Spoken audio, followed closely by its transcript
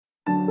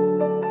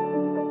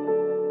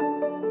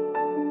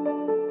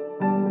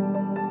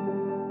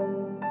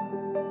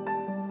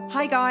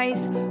Hi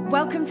guys,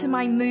 welcome to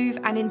my Move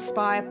and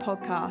Inspire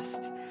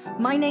podcast.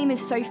 My name is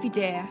Sophie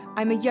Deer.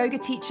 I'm a yoga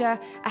teacher,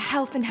 a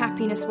health and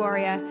happiness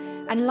warrior,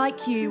 and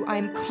like you, I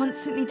am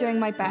constantly doing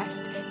my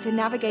best to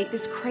navigate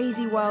this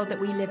crazy world that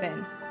we live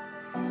in.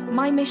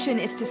 My mission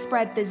is to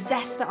spread the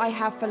zest that I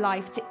have for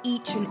life to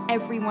each and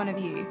every one of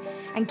you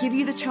and give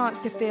you the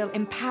chance to feel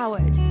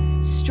empowered,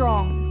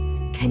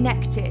 strong,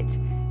 connected,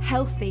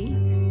 healthy,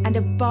 and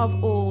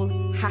above all,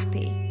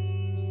 happy.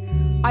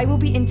 I will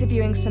be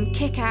interviewing some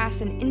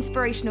kick-ass and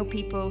inspirational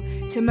people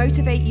to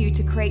motivate you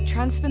to create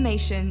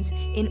transformations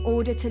in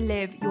order to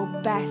live your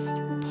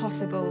best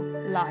possible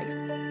life.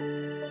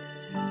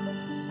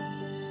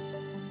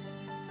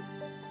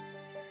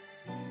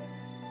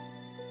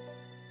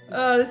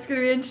 Oh, this is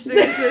going to be interesting,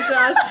 isn't it,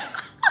 Saz?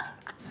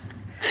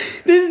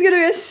 This is going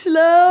to be a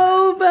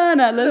slow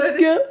burner. Let's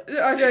go.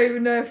 I don't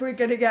even know if we're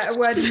going to get a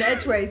word in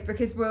edgeways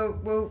because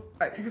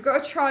we've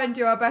got to try and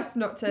do our best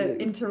not to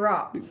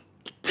interrupt.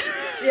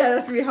 Yeah,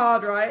 that's going to be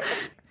hard, right?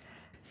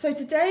 So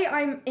today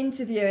I'm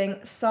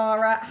interviewing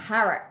Sarah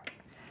Harrick,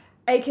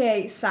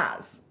 aka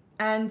Saz.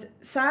 And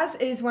Saz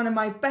is one of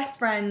my best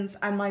friends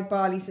and my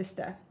Bali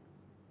sister.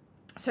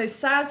 So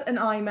Saz and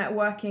I met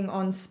working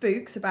on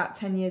Spooks about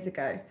 10 years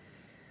ago.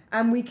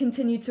 And we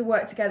continued to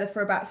work together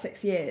for about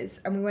 6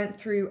 years. And we went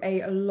through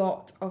a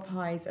lot of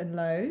highs and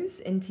lows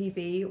in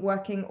TV,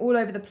 working all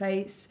over the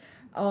place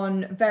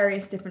on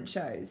various different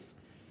shows.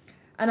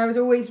 And I was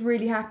always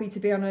really happy to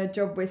be on a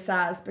job with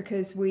Saz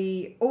because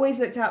we always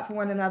looked out for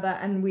one another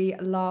and we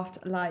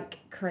laughed like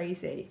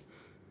crazy.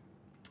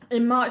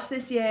 In March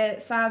this year,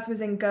 Saz was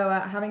in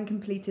Goa having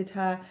completed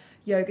her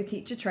yoga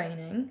teacher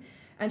training.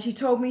 And she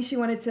told me she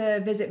wanted to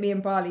visit me in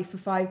Bali for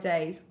 5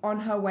 days on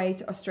her way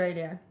to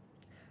Australia.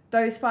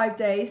 Those 5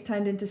 days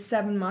turned into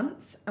 7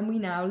 months and we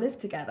now live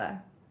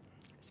together.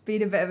 It's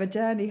been a bit of a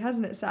journey,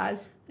 hasn't it,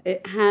 Saz?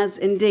 It has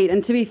indeed.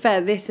 And to be fair,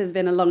 this has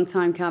been a long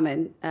time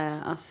coming,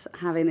 us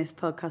having this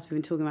podcast we've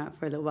been talking about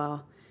for a little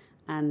while.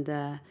 And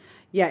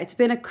it's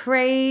been a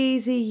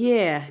crazy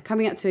year,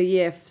 coming up to a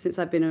year since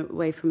I've been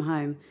away from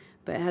home.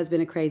 But it has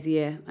been a crazy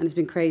year. And it's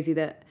been crazy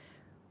that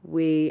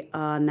we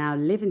are now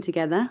living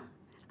together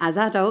as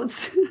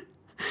adults.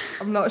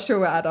 I'm not sure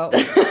we're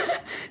adults.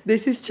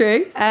 This is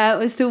true.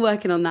 We're still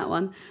working on that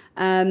one.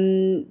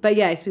 But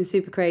yeah, it's been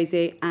super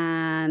crazy.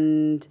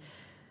 And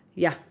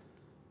yeah.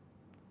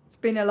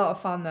 It's been a lot of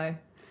fun though.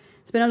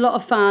 It's been a lot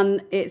of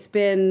fun. It's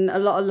been a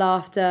lot of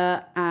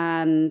laughter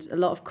and a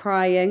lot of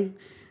crying,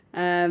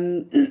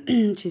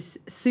 which is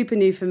super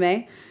new for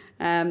me.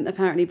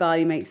 Apparently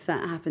Bali makes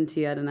that happen to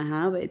you. I don't know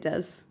how, but it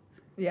does.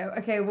 Yeah,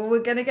 okay. Well, we're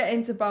going to get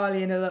into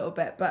Bali in a little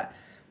bit. But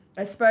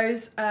I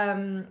suppose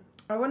I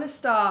want to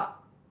start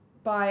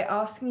by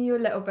asking you a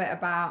little bit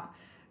about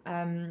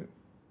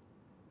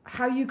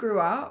how you grew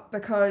up,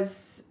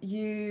 because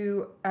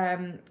you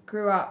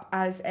grew up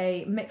as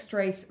a mixed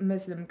race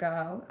Muslim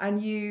girl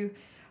and you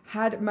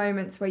had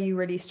moments where you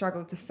really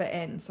struggled to fit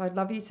in. So I'd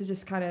love you to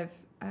just kind of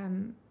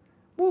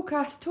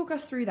talk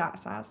us through that,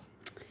 Saz.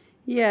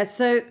 Yeah,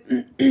 so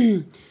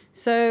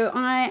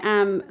I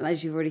am,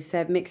 as you've already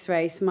said, mixed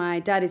race. My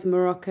dad is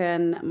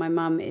Moroccan, my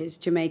mum is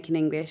Jamaican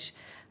English.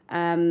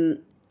 And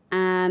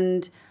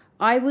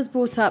I was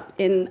brought up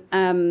in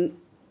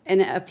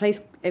a place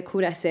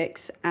called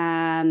Essex,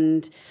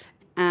 and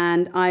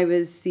I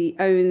was the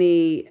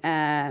only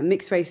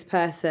mixed race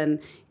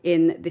person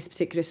in this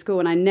particular school,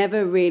 and I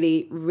never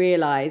really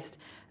realised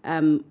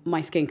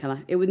my skin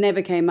colour. It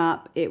never came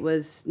up. It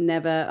was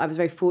never. I was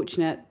very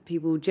fortunate.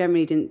 People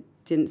generally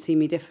didn't see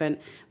me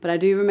different, but I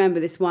do remember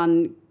this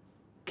one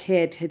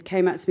kid had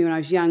came up to me when I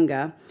was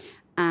younger,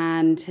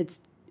 and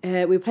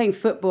we were playing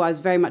football. I was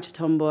very much a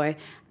tomboy.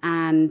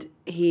 And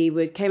he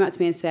came up to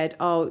me and said,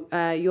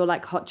 you're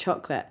like hot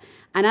chocolate.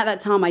 And at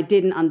that time, I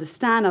didn't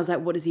understand. I was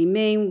like, what does he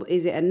mean?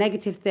 Is it a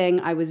negative thing?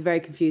 I was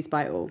very confused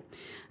by it all.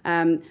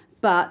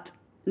 But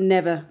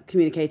never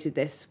communicated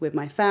this with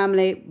my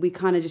family. We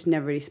kind of just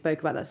never really spoke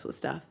about that sort of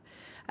stuff.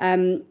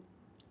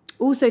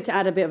 Also, to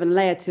add a bit of a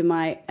layer to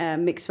my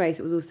mixed race,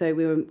 it was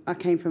also, I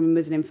came from a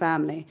Muslim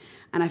family.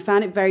 And I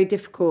found it very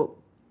difficult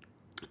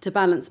to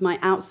balance my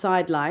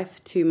outside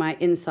life to my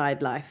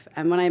inside life.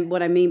 And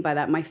what I mean by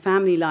that, my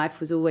family life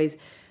was always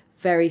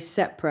very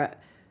separate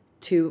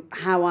to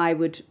how I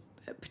would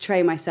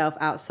portray myself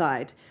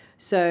outside.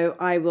 So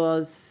I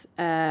was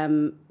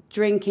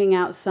drinking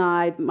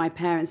outside. My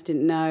parents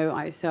didn't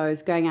know. So I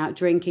was going out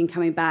drinking,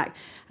 coming back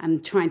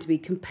and trying to be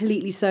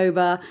completely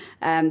sober.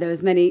 There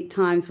was many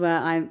times where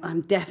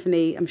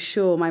I'm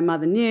sure my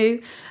mother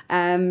knew.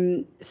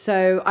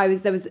 So I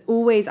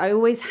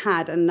always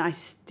had, and I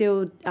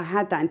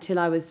had that until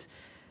I was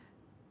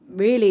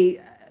really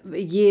a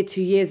year,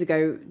 2 years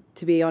ago,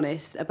 to be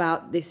honest,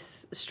 about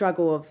this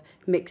struggle of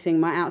mixing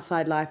my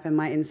outside life and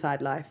my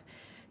inside life.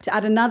 To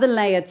add another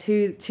layer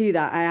to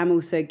that, I am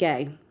also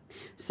gay.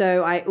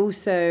 So I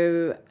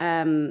also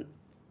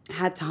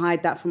had to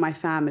hide that from my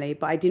family,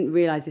 but I didn't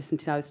realise this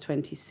until I was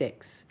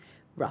 26,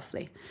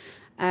 roughly.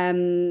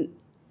 And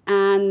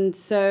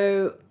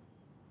so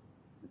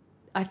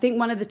I think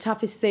one of the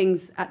toughest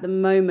things at the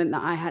moment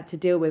that I had to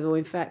deal with, or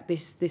in fact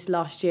this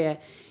last year,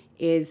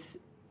 is,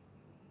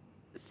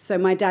 so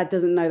my dad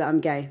doesn't know that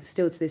I'm gay.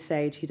 Still to this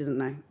age, he doesn't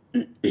know.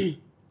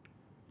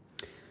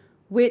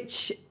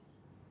 Which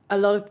a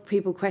lot of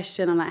people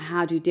question. I'm like,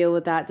 how do you deal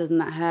with that? Doesn't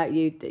that hurt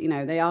you? You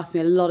know, they ask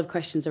me a lot of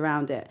questions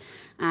around it.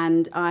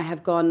 And I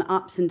have gone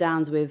ups and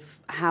downs with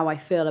how I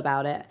feel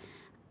about it.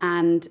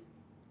 And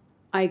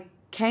I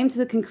came to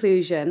the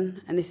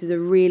conclusion, and this is a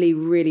really,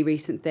 really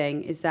recent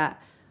thing, is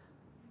that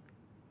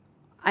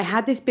I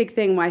had this big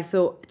thing where I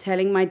thought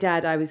telling my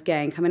dad I was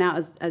gay and coming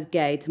out as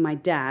gay to my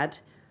dad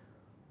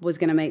was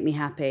going to make me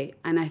happy.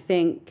 And I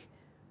think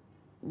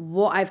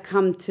what I've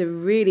come to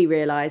really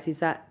realize is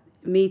that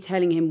me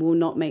telling him will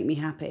not make me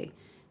happy.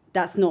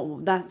 That's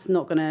not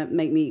going to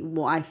make me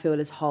what I feel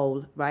is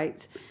whole,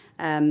 right?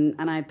 And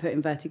I put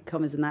inverted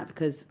commas in that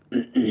because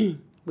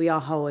we are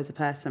whole as a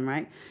person,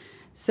 right?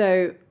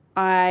 So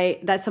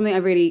that's something I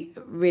really,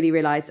 really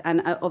realized.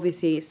 And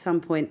obviously at some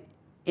point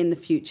in the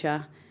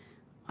future,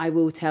 I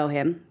will tell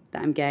him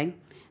that I'm gay.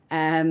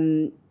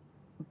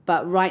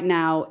 But right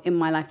now in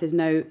my life, there's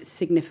no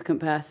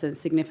significant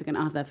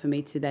other for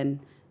me to then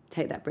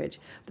take that bridge.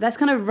 But that's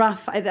kind of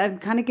rough. I've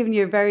kind of given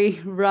you a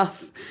very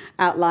rough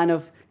outline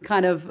of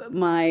kind of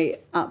my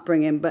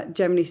upbringing. But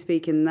generally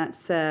speaking,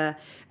 that's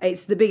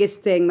it's the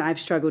biggest thing that I've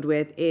struggled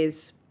with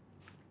is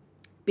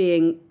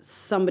being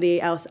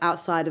somebody else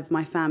outside of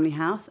my family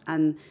house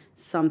and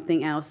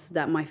something else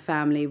that my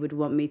family would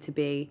want me to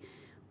be,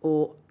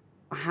 or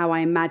how I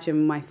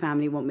imagine my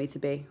family want me to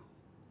be,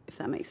 if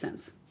that makes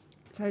sense.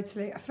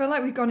 Totally. I feel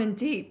like we've gone in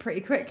deep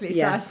pretty quickly.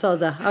 Yeah,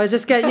 Soza. I was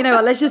just getting, you know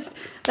what, let's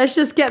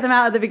just get them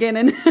out at the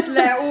beginning. Just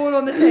lay it all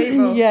on the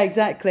table. Yeah,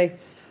 exactly.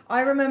 I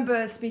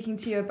remember speaking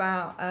to you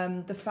about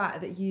the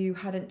fact that you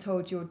hadn't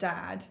told your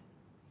dad.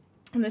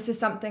 And this is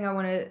something I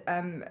want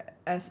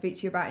to speak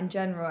to you about in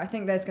general. I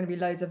think there's going to be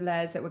loads of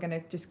layers that we're going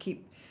to just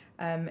keep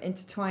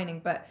intertwining.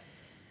 But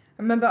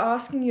I remember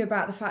asking you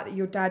about the fact that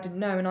your dad didn't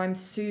know. And I'm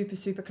super,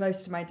 super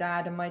close to my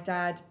dad. And my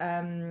dad,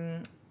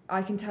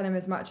 I can tell him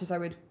as much as I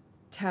would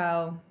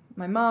tell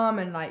my mom,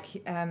 and like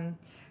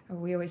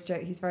we always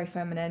joke he's very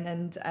feminine,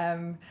 and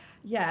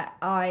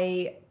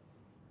I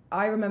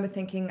remember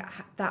thinking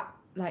that,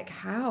 like,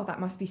 how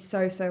that must be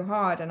so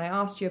hard. And I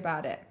asked you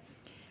about it,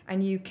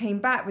 and you came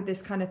back with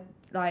this kind of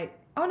like,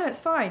 oh no, it's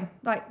fine,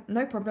 like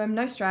no problem,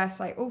 no stress,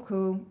 like all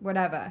cool,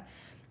 whatever.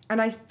 And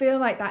I feel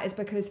like that is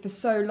because for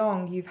so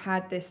long you've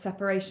had this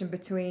separation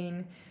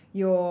between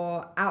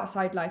your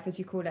outside life, as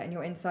you call it, and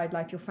your inside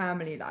life, your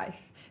family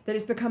life, that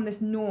it's become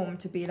this norm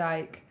to be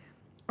like,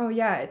 oh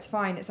yeah, it's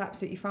fine, it's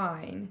absolutely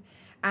fine.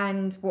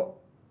 And what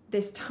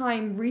this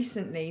time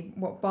recently,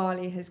 what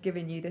Bali has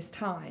given you this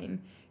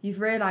time, you've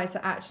realised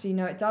that actually,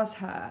 no, it does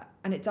hurt,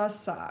 and it does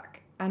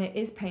suck, and it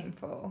is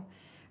painful.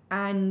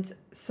 And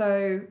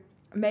so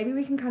maybe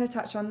we can kind of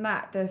touch on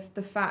that,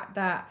 the fact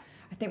that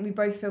I think we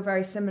both feel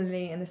very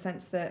similarly in the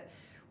sense that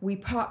we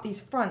put up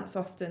these fronts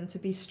often to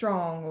be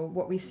strong, or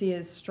what we see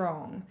as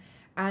strong,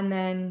 and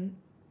then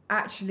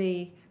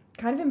actually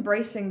kind of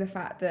embracing the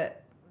fact that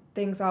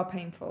things are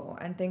painful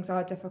and things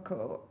are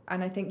difficult.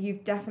 And I think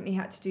you've definitely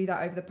had to do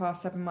that over the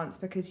past 7 months,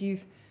 because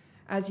you've,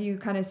 as you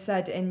kind of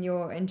said in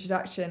your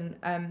introduction,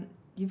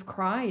 you've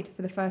cried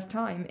for the first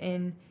time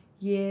in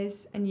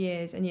years and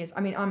years and years.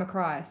 I mean, I'm a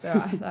crier,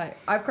 so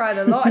I've cried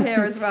a lot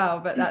here as well,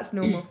 but that's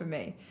normal for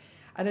me.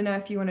 I don't know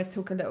if you want to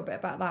talk a little bit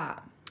about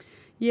that.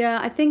 Yeah,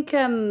 I think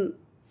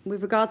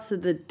with regards to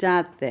the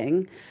dad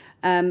thing,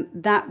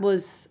 that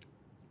was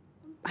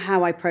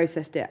how I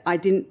processed it.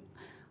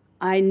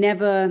 I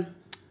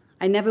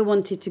never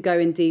wanted to go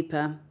in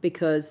deeper,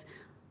 because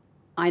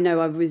I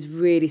know I was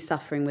really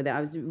suffering with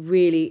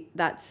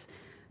it.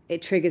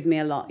 It triggers me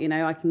a lot, you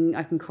know. I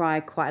can cry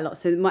quite a lot.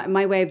 So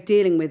my way of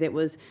dealing with it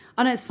was,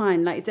 oh no, it's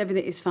fine. Like,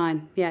 everything is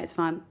fine. Yeah, it's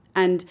fine.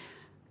 And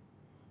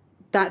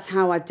that's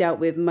how I've dealt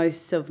with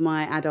most of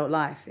my adult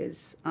life.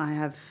 Is I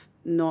have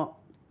not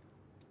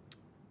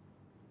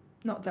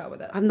dealt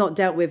with it. I've not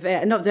dealt with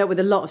it. Not dealt with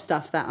a lot of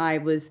stuff that I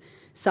was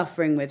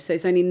suffering with. So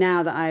it's only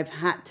now that I've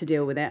had to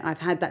deal with it. I've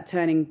had that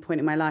turning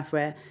point in my life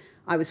where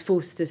I was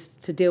forced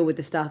to deal with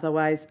the stuff.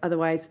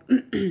 Otherwise,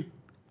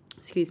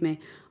 excuse me,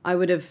 I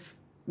would have,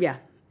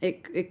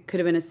 it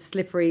could have been a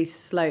slippery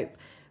slope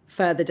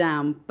further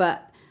down.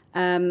 But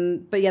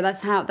yeah,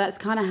 that's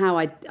kind of how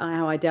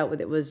I dealt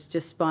with it, was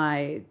just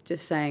by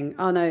just saying,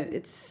 oh no,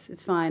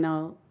 it's fine.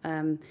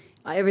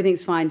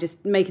 Everything's fine.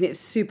 Just making it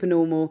super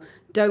normal.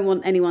 Don't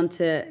want anyone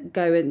to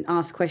go and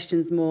ask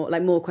questions,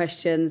 more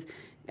questions.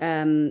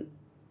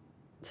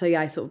 So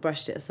yeah, I sort of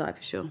brushed it aside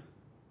for sure.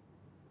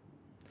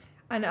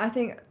 And I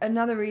think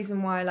another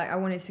reason why I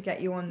wanted to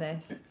get you on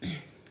this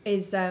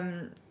is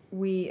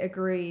we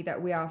agree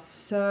that we are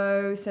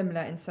so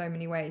similar in so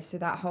many ways. So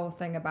that whole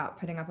thing about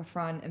putting up a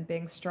front and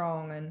being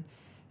strong and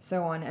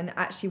so on. And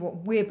actually what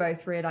we're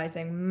both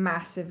realising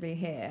massively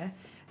here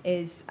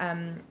is,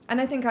 and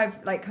I think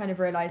I've kind of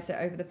realised it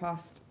over the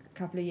past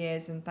couple of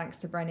years, and thanks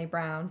to Brené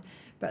Brown,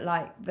 but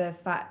the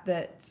fact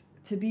that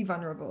to be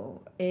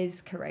vulnerable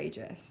is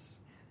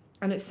courageous.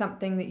 and it's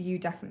something that you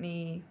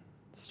definitely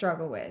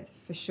struggle with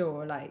for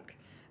sure. Like,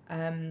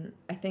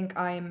 I think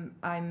I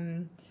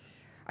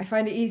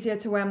find it easier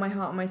to wear my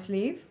heart on my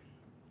sleeve,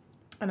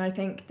 and I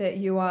think that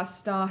you are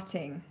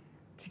starting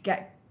to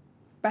get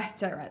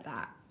better at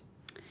that.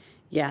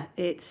 Yeah,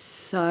 it's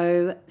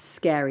so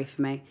scary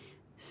for me.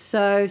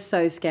 So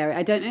scary.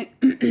 I don't know.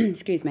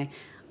 Excuse me.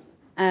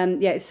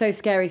 Yeah, it's so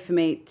scary for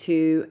me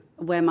to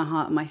wear my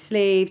heart on my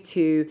sleeve.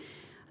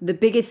 The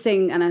biggest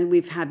thing, and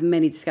we've had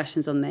many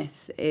discussions on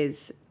this,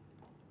 is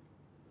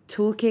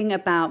talking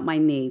about my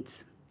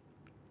needs.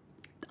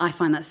 I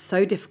find that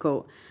so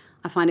difficult.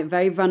 I find it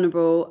very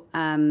vulnerable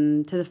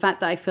to the fact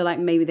that I feel like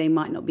maybe they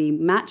might not be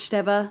matched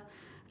ever.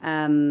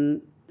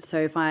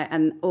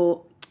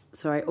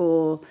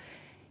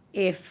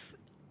 If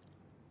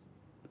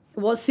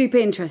what's super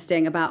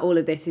interesting about all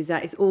of this is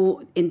that it's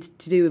all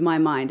to do with my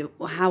mind,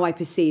 how I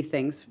perceive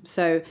things.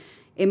 So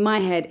in my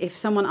head,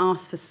 if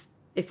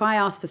I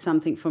ask for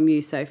something from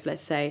you, Soph,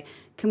 let's say,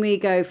 can we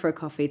go for a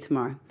coffee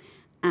tomorrow?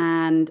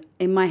 And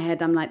in my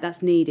head, I'm like,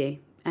 that's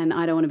needy, and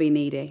I don't want to be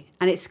needy.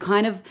 And it's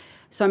kind of,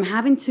 so I'm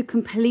having to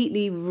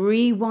completely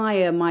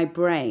rewire my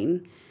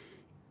brain,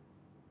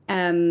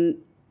 and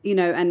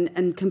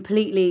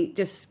completely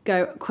just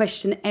go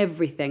question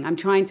everything. I'm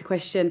trying to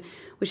question,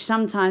 which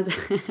sometimes,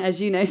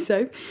 as you know,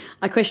 Soph,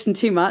 I question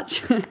too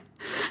much.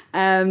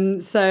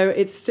 So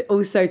it's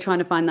also trying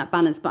to find that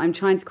balance, but I'm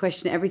trying to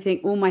question everything,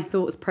 all my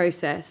thoughts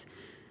process,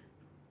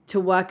 to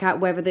work out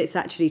whether it's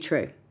actually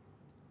true.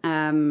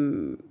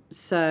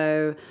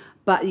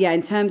 But yeah,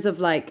 in terms of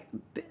like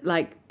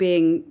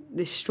being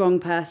this strong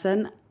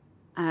person,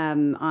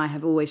 I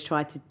have always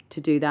tried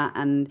to do that,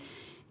 and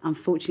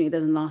unfortunately it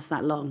doesn't last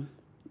that long.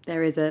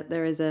 There is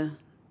a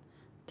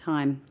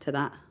time to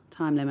that,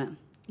 time limit.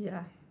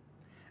 Yeah.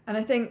 And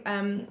I think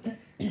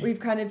we've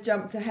kind of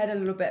jumped ahead a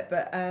little bit,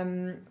 but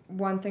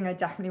one thing I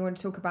definitely want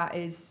to talk about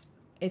is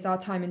our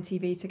time in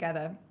TV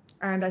together.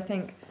 And I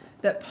think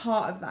that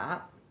part of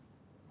that,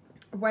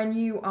 when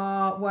you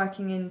are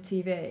working in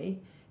TV,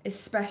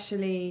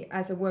 especially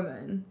as a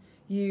woman,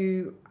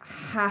 you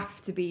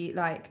have to be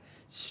like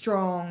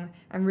strong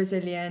and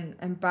resilient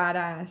and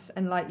badass,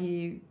 and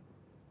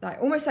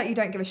almost like you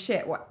don't give a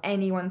shit what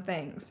anyone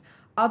thinks.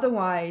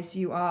 Otherwise,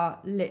 you are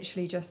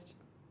literally just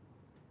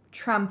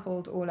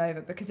trampled all over,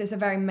 because it's a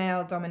very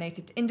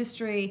male-dominated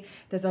industry.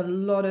 There's a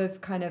lot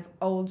of kind of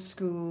old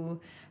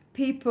school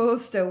people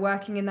still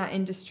working in that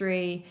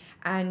industry,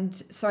 and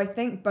so I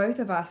think both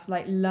of us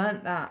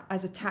learnt that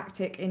as a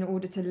tactic in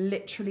order to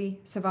literally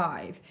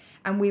survive.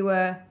 And we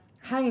were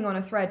hanging on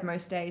a thread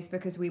most days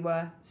because we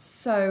were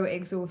so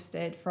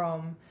exhausted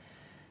from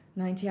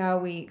 90-hour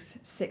weeks,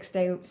 6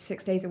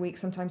 days a week,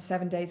 sometimes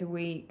 7 days a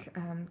week,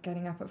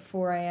 getting up at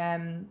 4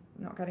 a.m,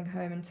 not getting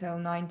home until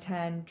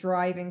 9-10,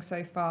 driving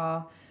so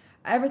far,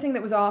 everything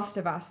that was asked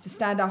of us to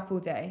stand up all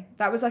day.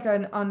 That was like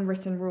an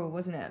unwritten rule,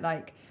 wasn't it?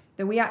 Like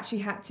that we actually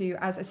had to,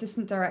 as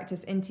assistant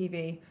directors in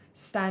TV,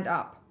 stand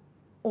up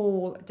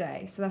all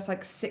day. So that's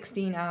like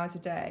 16 hours a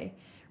day,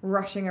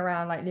 rushing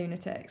around like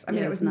lunatics. I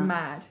mean, it was nuts.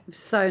 mad.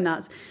 So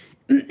nuts.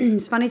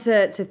 It's funny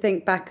to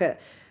think back at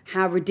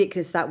how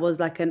ridiculous that was,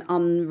 like an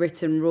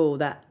unwritten rule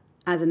that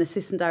as an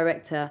assistant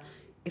director,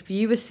 if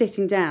you were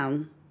sitting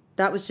down,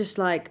 that was just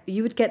like,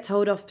 you would get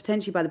told off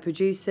potentially by the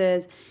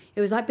producers.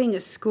 It was like being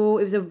at school.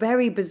 It was a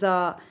very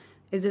bizarre,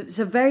 it's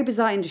a very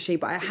bizarre industry,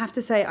 but I have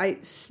to say,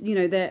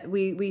 that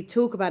we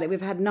talk about it.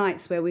 We've had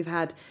nights where we've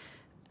had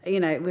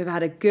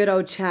a good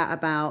old chat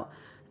about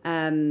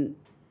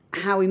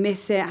how we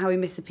miss it, how we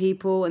miss the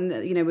people. And,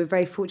 we're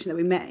very fortunate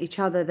that we met each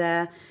other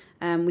there.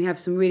 We have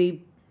some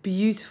really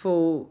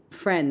beautiful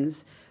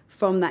friends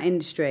from that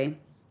industry.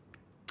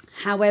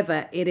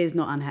 However, it is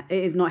not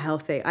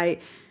healthy. I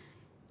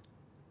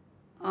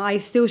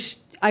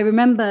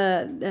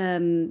remember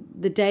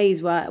the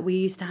days where we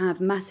used to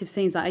have massive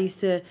scenes.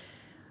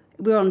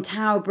 We were on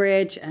Tower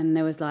Bridge, and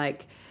there was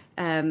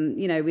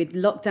we'd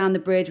locked down the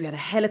bridge. We had a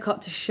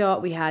helicopter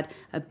shot. We had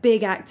a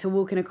big actor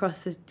walking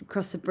across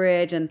the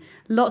bridge, and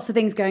lots of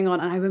things going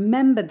on. And I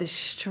remember the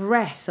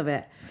stress of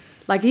it.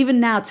 Like even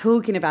now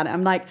talking about it,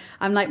 I'm like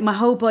my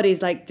whole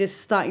body's like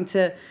just starting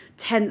to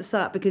tense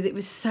up because it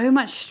was so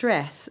much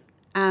stress.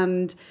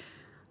 And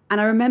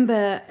I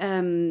remember,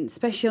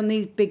 especially on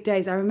these big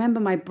days, I remember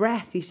my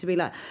breath used to be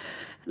like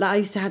I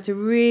used to have to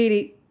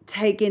really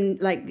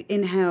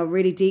inhale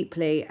really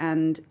deeply,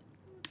 and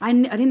I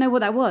didn't know what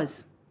that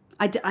was.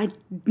 I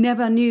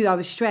never knew I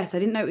was stressed. I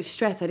didn't know it was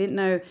stress. I didn't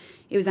know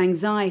it was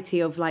anxiety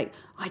of I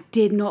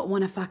did not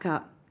want to fuck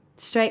up.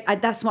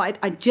 That's what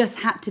I just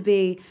had to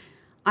be.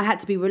 I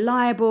had to be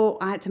reliable.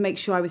 I had to make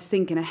sure I was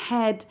thinking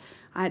ahead.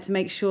 I had to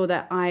make sure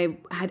that I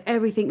had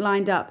everything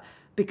lined up,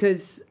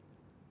 because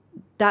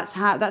that's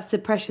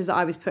the pressures that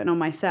I was putting on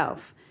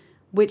myself,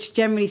 which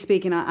generally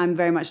speaking, I'm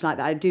very much like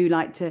that. I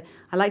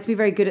like to be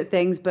very good at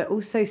things, but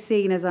also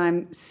seen as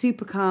I'm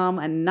super calm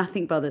and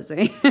nothing bothers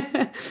me.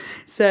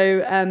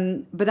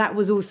 So, but that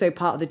was also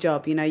part of the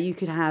job. You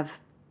could have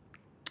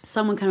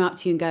someone come up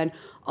to you and going,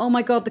 oh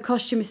my God, the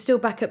costume is still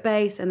back at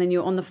base. And then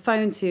you're on the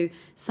phone to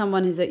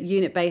someone who's at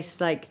unit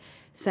base,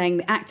 saying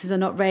the actors are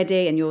not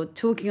ready, and you're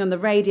talking on the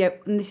radio,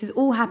 and this is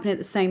all happening at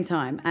the same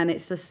time. And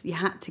it's just, you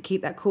had to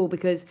keep that cool,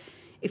 because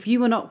if you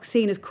were not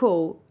seen as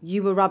cool,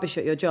 you were rubbish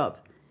at your job,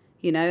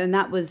 you know. And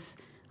that was,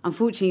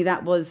 unfortunately,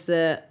 that was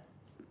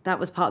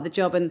part of the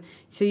job. And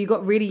so you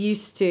got really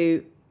used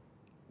to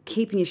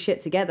keeping your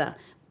shit together,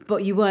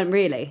 but you weren't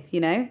really,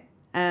 you know.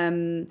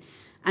 And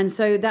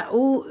so that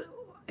all,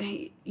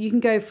 you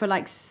can go for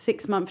like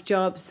 6-month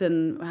jobs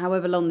and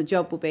however long the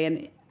job will be,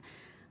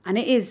 and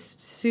it is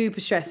super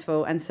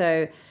stressful. And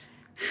so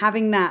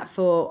having that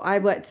I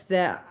worked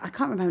there, I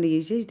can't remember how many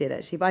years you did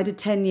actually, but I did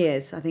 10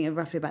 years, I think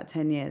roughly about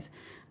 10 years.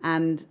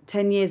 And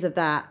 10 years of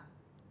that,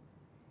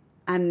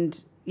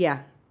 and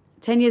yeah,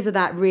 10 years of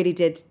that really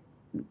did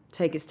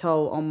take its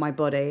toll on my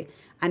body.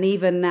 And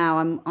even now,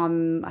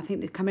 I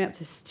think it's coming up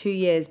to 2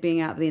 years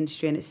being out of the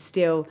industry, and it's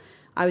still,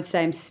 I would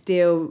say I'm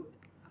still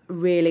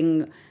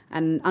unreeling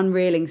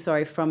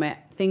from it.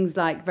 Things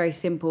like very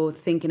simple,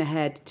 thinking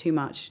ahead too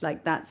much.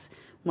 Like that's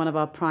one of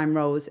our prime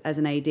roles as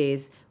an AD,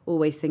 is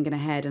always thinking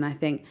ahead. And I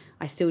think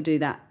I still do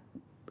that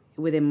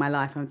within my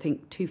life. I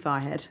think too far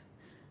ahead.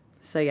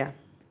 So yeah.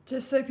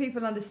 Just so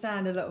people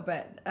understand a little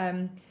bit,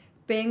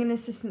 being an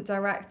assistant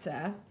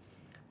director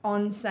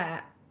on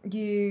set,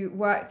 you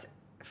worked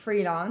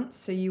freelance,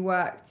 so you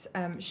worked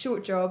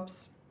short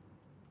jobs.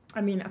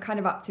 I mean, kind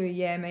of up to a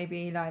year,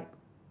 maybe. Like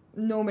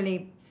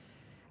normally,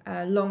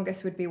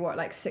 longest would be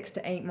like 6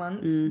 to 8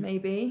 months,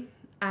 maybe.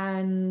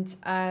 And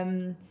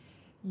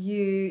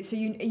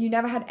you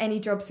never had any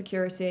job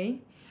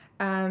security,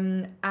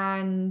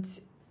 and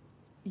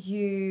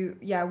you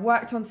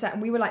worked on set,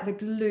 and we were like the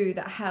glue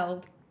that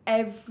held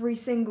every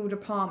single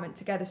department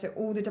together. So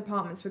all the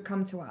departments would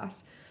come to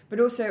us, but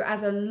also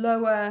as a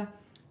lower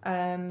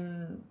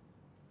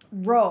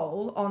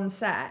role on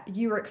set,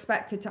 you were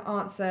expected to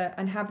answer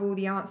and have all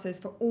the answers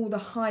for all the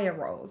higher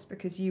roles,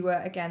 because you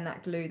were, again,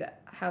 that glue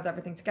that held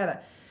everything together.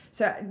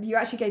 So you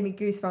actually gave me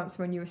goosebumps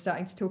when you were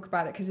starting to talk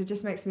about it, because it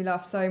just makes me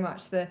laugh so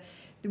much.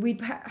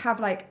 We'd have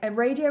like a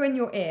radio in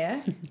your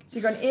ear, so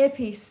you've got an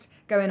earpiece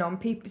going on,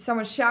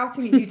 someone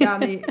shouting at you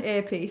down the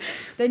earpiece.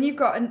 Then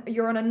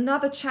you're on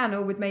another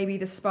channel with maybe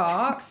the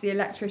Sparks, the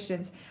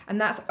electricians, and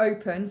that's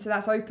open. So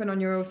that's open on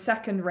your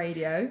second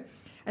radio.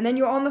 And then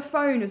you're on the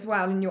phone as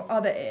well in your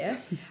other ear.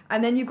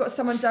 And then you've got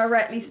someone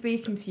directly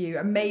speaking to you.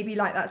 And maybe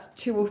like that's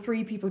 2 or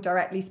 3 people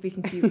directly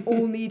speaking to you,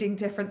 all needing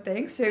different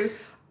things. So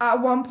at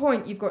one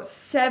point, you've got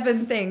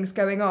 7 things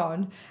going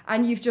on.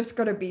 And you've just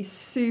got to be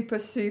super,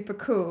 super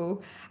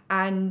cool.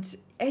 And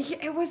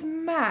it was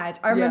mad.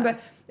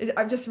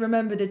 I've just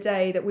remembered a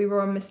day that we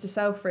were on Mr.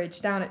 Selfridge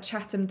down at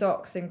Chatham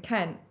Docks in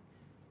Kent.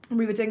 And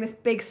we were doing this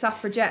big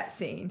suffragette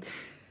scene.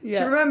 Yeah.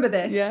 Do you remember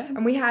this? Yeah.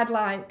 And we had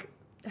like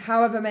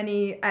however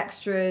many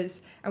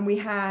extras, and we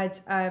had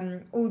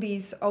all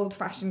these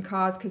old-fashioned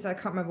cars, because I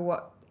can't remember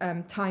what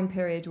time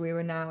period we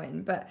were now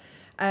in, but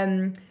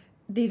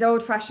these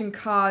old-fashioned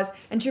cars.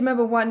 And do you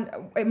remember one,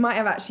 it might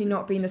have actually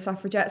not been the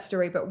suffragette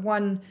story, but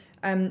one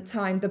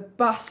time the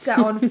bus set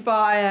on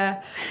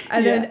fire,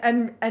 and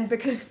then and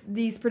because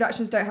these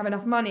productions don't have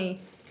enough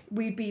money,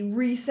 we'd be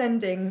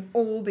resending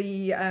all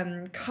the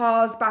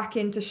cars back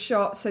into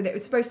shot, so that it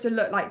was supposed to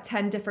look like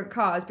 10 different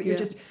cars, but you're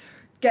just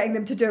getting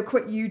them to do a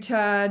quick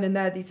U-turn, and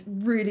they're these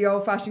really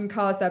old-fashioned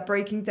cars, they're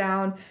breaking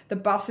down, the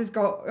bus has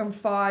got on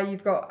fire,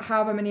 you've got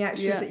however many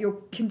extras that you're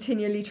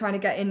continually trying to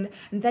get in,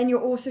 and then you're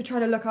also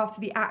trying to look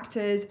after the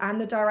actors and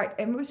the director,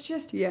 and it was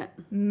just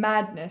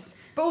madness,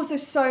 but also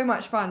so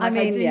much fun. Like,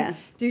 I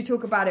do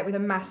talk about it with a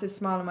massive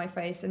smile on my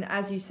face, and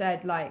as you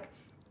said, like,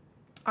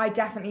 I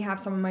definitely have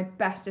some of my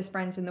bestest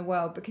friends in the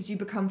world, because you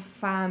become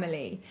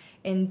family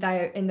in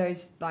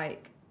those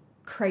like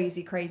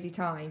crazy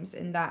times,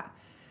 in that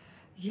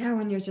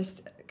when you're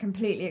just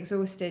completely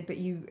exhausted, but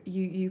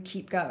you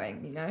keep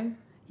going, you know?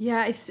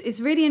 Yeah, it's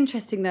really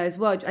interesting though as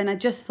well. And I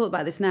just thought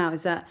about this now,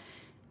 is that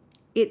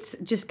it's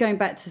just going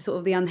back to sort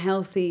of the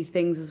unhealthy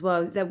things as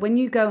well, is that when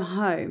you go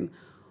home,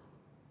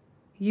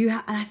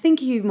 and I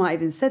think you might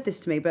even said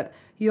this to me, but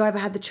you either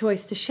had the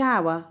choice to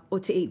shower or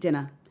to eat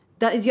dinner.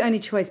 That is your only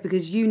choice,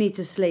 because you need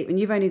to sleep, and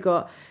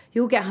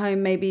you'll get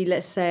home maybe,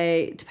 let's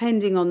say,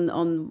 depending on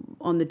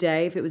the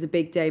day, if it was a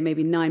big day,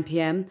 maybe 9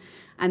 p.m,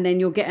 and then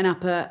you're getting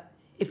up at,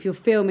 if you're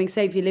filming,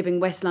 say if you live in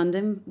West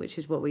London, which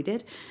is what we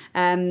did,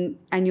 and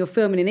you're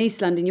filming in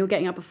East London, you're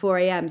getting up at 4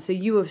 a.m. So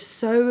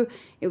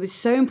it was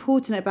so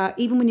important about,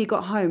 even when you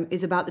got home,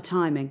 is about the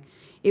timing.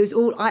 It was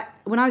all,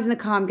 when I was in the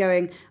car, I'm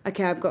going,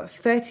 okay, I've got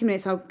 30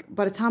 minutes.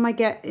 By the time I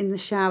get in the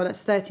shower,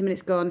 that's 30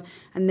 minutes gone.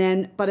 And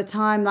then by the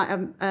time like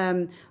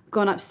I'm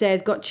gone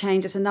upstairs, got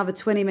changed, that's another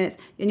 20 minutes.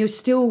 And you're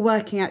still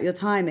working out your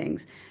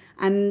timings.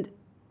 And,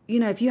 you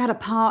know, if you had a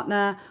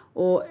partner,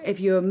 or if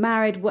you're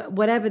married,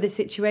 whatever the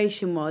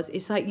situation was,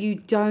 it's like you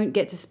don't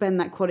get to spend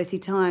that quality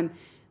time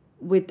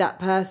with that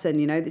person.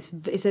 You know,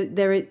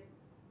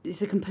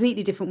 it's a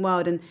completely different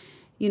world, and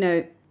you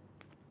know,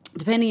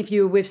 depending if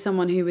you were with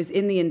someone who was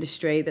in the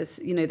industry, that's,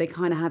 you know, they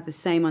kind of have the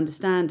same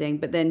understanding,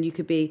 but then you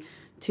could be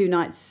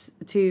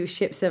 2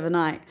 ships of a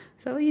night.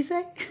 Is that what you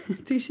say?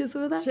 2 ships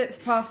of a night? Ships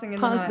passing in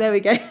the night. There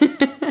we go.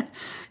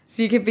 So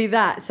So you could be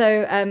that.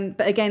 So,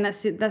 but again,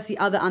 that's the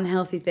other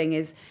unhealthy thing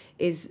is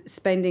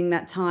spending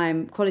that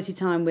time, quality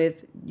time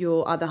with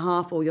your other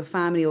half or your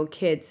family or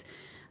kids,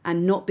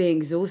 and not being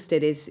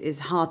exhausted is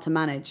hard to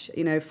manage.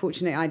 You know,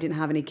 fortunately, I didn't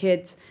have any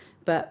kids,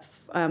 but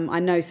I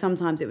know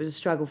sometimes it was a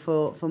struggle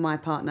for my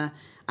partner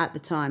at the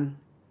time.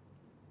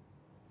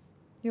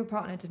 Your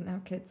partner didn't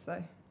have kids,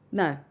 though.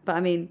 No, but I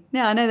mean,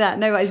 yeah, I know that.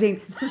 No, I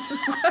think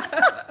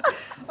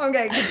I'm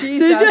getting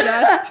confused now,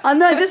 Jazz. I'm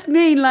not just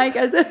mean like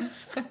as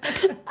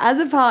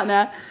a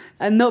partner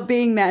and not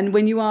being there, and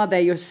when you are there,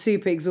 you're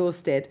super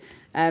exhausted.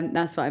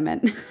 That's what I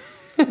meant.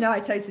 No, I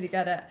totally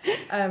get it.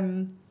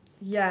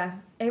 Yeah,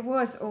 it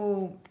was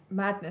all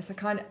madness.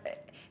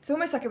 It's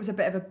almost like it was a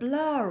bit of a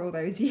blur all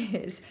those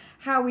years,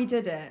 how we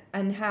did it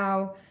and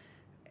how.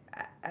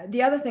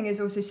 The other thing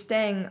is also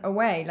staying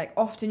away. Like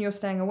often you're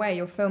staying away,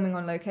 you're filming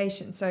on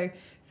location. So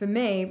for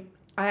me,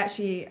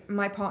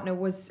 my partner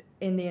was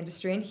in the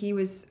industry and he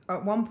was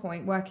at one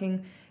point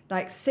working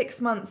like 6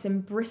 months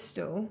in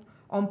Bristol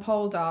on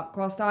Poldark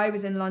whilst I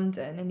was in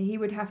London, and he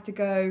would have to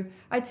go,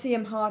 I'd see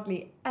him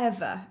hardly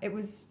ever. It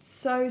was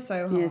so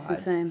hard. Yeah, it's the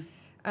same.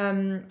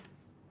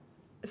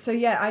 So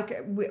yeah,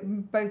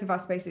 both of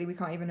us basically, we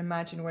can't even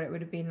imagine what it would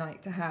have been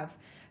like to have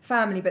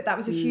family, but that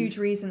was a huge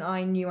reason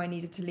I knew I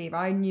needed to leave.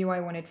 I knew I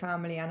wanted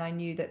family, and I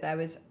knew that there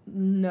was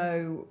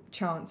no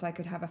chance I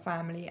could have a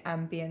family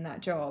and be in that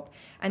job.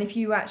 And if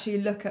you actually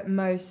look at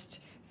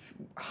most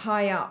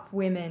high up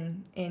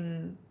women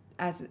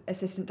as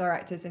assistant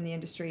directors in the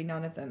industry,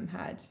 none of them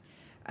had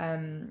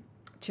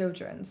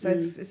children. So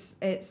it's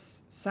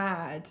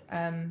sad.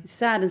 It's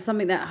sad, and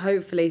something that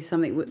hopefully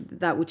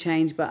that will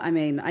change. But I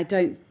mean, I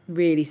don't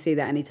really see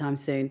that anytime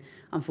soon,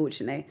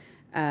 unfortunately.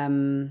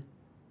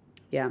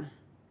 Yeah.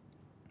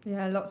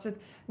 Yeah,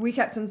 we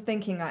kept on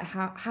thinking like,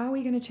 how are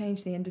we going to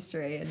change the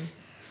industry? And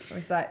it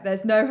was like,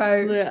 there's no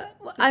hope. Yeah.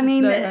 I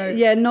mean,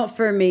 yeah, not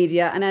for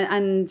media.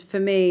 And for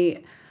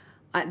me,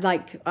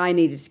 I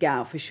needed to get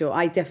out for sure.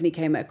 I definitely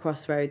came at a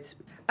crossroads.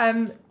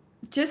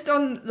 Just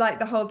on like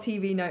the whole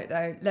TV note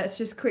though, let's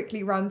just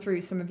quickly run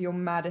through some of your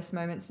maddest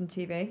moments in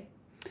TV.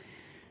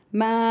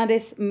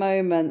 Maddest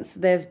moments.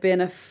 There's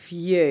been a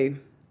few.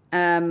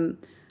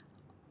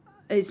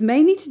 It's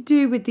mainly to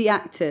do with the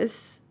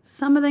actors.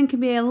 Some of them can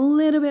be a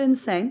little bit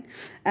insane.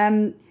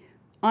 I've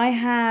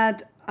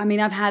had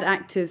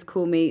actors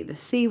call me the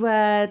C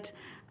word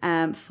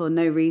for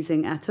no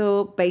reason at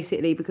all.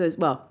 Basically because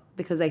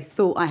they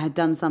thought I had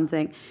done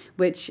something,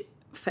 which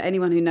for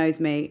anyone who knows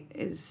me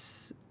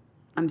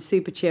I'm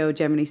super chill,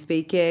 generally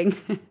speaking.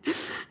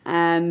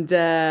 And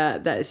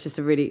that is just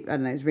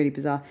it's really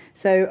bizarre.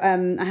 So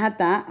I had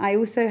that. I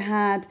also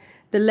had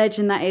the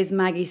legend that is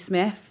Maggie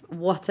Smith.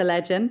 What a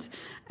legend.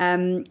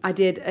 I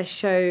did a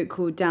show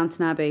called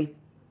Downton Abbey,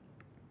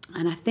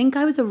 and I think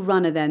I was a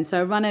runner then.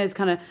 So a runner is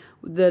kind of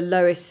the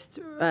lowest,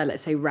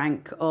 let's say,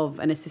 rank of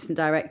an assistant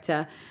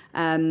director.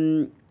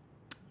 And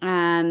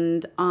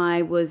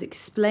I was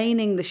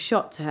explaining the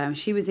shot to her.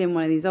 She was in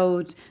one of these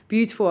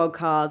beautiful old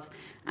cars,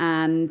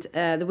 and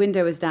the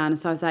window was down.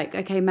 So I was like,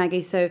 okay,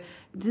 Maggie, so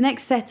the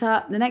next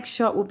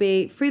shot will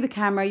be through the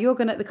camera.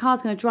 The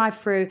car's going to drive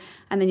through,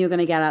 and then you're going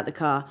to get out the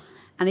car.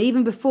 And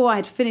even before I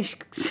had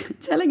finished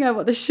telling her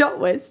what the shot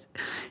was,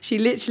 she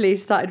literally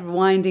started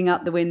winding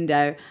up the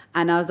window.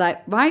 And I was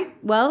like, right,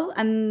 well,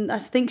 and I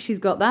think she's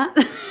got that.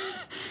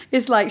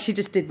 It's like she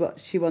just did what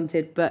she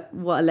wanted, but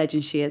what a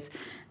legend she is.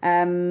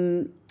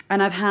 And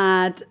I've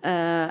had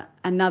an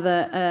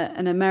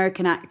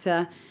American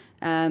actor.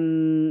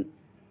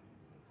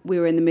 We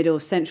were in the middle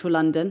of central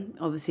London.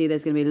 Obviously,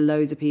 there's going to be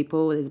loads of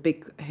people. There's a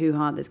big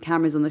hoo-ha. There's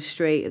cameras on the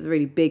street. It's a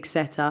really big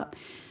setup.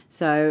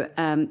 So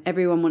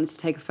everyone wanted to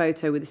take a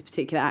photo with this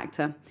particular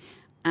actor,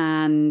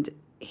 and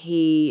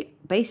he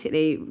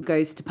basically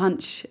goes to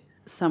punch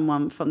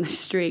someone from the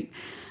street.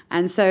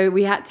 And so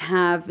we had to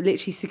have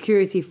literally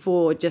security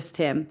for just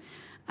him.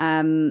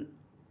 Yeah.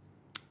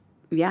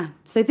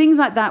 So things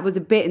like that was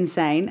a bit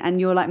insane.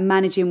 And you're like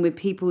managing with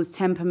people's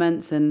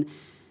temperaments and,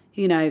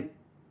 you know,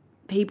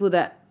 people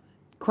that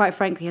quite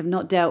frankly have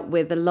not dealt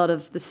with a lot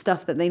of the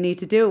stuff that they need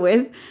to deal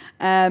with.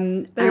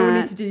 They all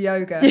need to do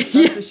yoga,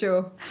 that's for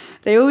sure.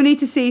 They all need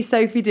to see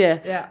Sophie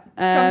Dear. Yeah.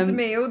 Come to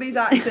me, all these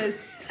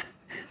actors.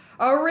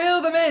 I'll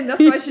reel them in.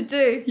 That's what I should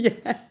do.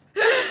 Yeah.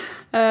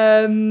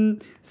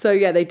 So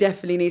yeah, they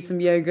definitely need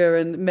some yoga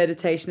and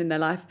meditation in their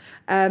life.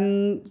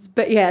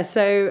 But yeah,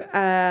 so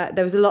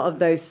there was a lot of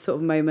those sort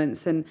of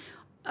moments. And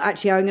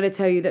actually, I'm going to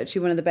tell you that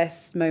actually one of the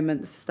best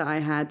moments that I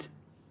had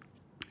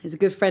is a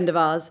good friend of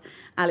ours,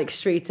 Alex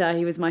Streeter.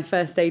 He was my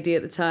first AD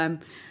at the time.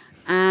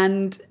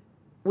 And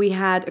we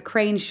had a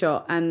crane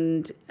shot.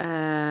 And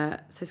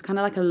so it's kind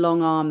of like a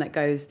long arm that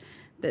does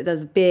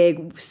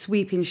big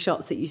sweeping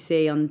shots that you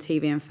see on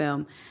TV and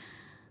film.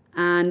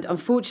 And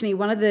unfortunately,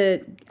 one of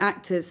the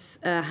actors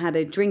had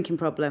a drinking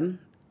problem,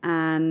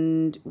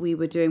 and we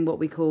were doing what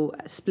we call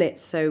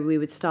splits. So we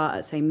would start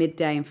at, say,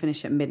 midday and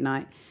finish at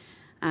midnight.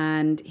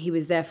 And he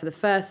was there for the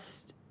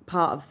first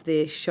part of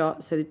the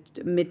shot, so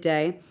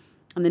midday,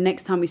 And the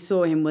next time we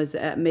saw him was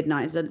at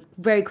midnight. It was a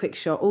very quick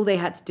shot. All they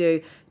had to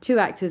do, 2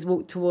 actors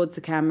walk towards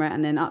the camera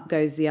and then up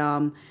goes the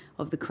arm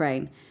of the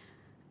crane.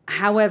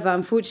 However,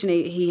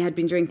 unfortunately, he had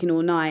been drinking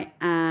all night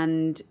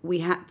and we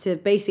had to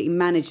basically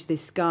manage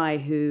this guy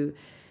who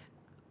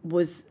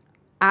was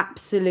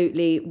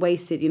absolutely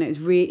wasted. You know,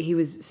 he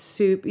was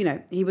super, you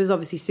know, he was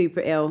obviously super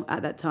ill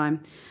at that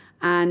time.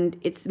 And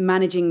it's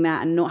managing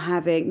that and not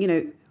having, you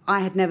know,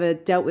 I had never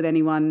dealt with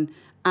anyone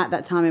at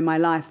that time in my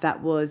life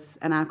that was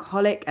an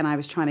alcoholic, and I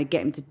was trying to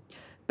get him to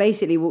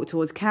basically walk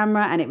towards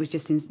camera, and it was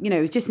just,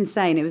 it was just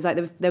insane. It was like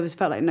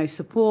felt like no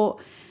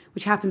support,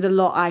 which happens a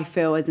lot, I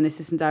feel, as an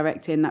assistant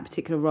director in that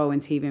particular role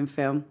in TV and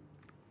film.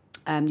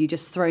 You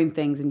just thrown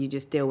things and you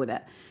just deal with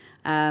it,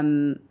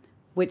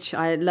 which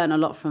I learned a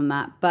lot from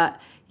that. But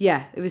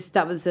yeah,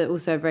 that was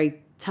also a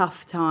very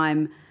tough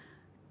time,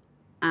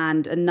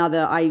 and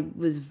I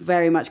was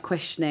very much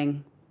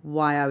questioning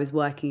why I was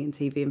working in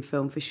TV and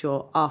film, for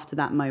sure, after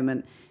that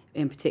moment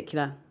in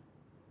particular.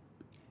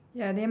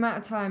 Yeah, the amount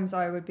of times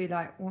I would be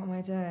like, what am I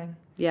doing?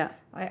 Yeah.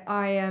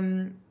 I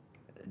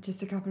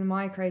just a couple of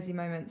my crazy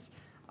moments.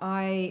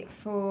 On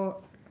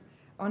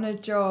a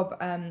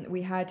job,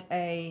 we had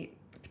a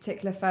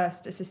particular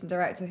first assistant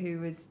director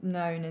who was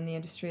known in the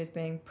industry as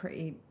being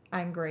pretty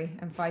angry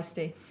and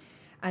feisty.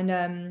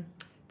 And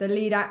the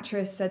lead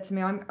actress said to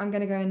me, I'm going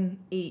to go and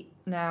eat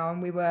now.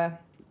 And we were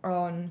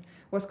on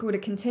what's called a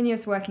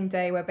continuous working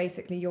day, where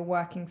basically you're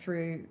working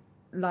through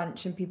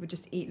lunch and people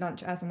just eat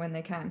lunch as and when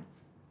they can.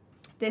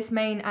 This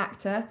main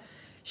actor,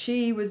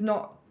 she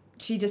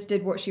just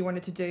did what she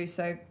wanted to do,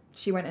 so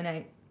she went and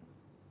ate.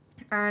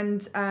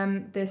 And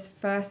this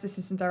first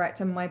assistant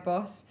director, my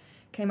boss,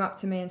 came up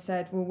to me and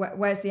said, well,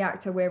 where's the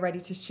actor? We're ready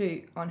to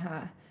shoot on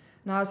her.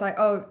 And I was like,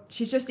 oh,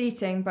 she's just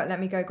eating, but let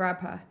me go grab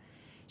her.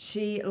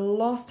 She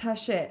lost her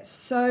shit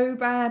so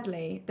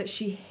badly that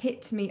she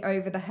hit me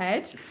over the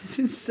head. It's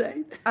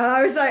insane. And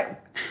I was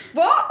like,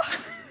 what?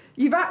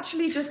 You've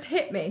actually just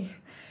hit me.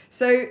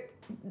 So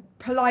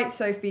polite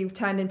Sophie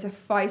turned into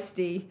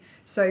feisty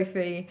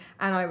Sophie,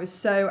 and I was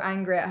so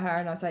angry at her,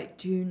 and I was like,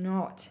 do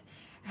not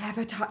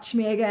ever touch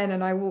me again.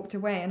 And I walked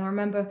away, and I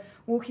remember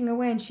walking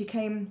away, and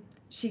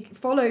she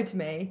followed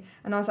me,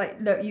 and I was like,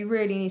 look, you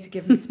really need to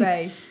give me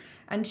space.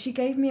 And she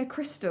gave me a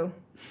crystal,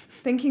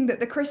 thinking that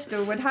the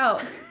crystal would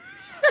help.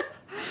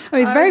 I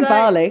mean, it's very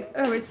Bali.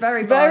 Oh, it's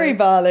very Bali. Very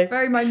Bali.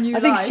 Very my new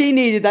life. I think she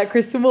needed that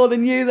crystal more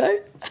than you, though.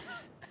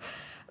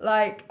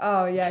 Like,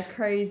 oh yeah,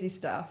 crazy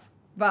stuff.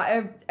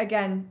 But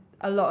again,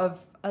 a lot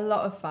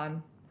of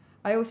fun.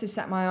 I also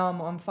set my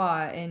arm on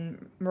fire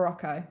in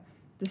Morocco.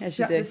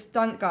 The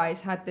stunt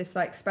guys had this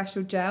like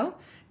special gel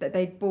that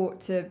they'd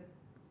bought to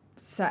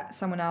set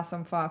someone else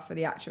on fire for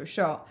the actual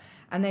shot,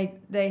 and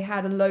they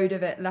had a load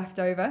of it left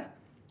over.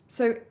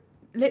 So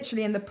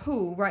literally in the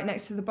pool right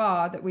next to the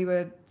bar that we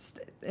were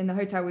in the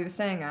hotel we were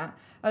staying at,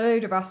 a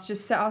load of us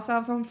just set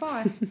ourselves on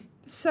fire.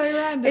 So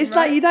random. It's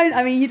right?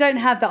 Like you don't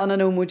have that on a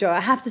normal job.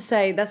 I have to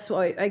say that's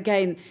what,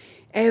 again,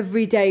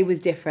 every day was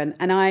different,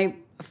 and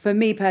for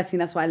me personally,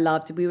 that's what I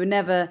loved. We were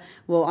never,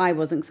 well, I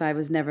wasn't, because I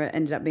was never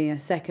ended up being a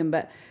second,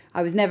 but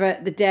I was never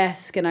at the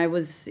desk, and there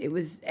was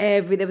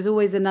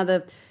always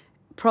another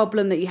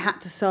problem that you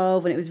had to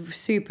solve, and it was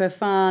super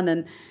fun.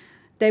 And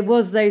there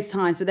was those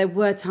times, but there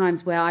were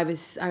times where I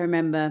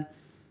remember,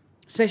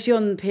 especially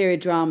on period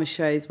drama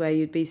shows, where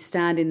you'd be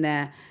standing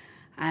there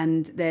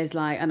and there's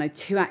like, I know,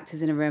 2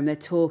 actors in a room, they're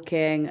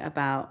talking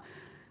about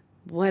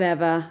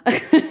whatever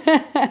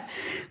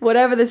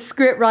the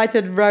script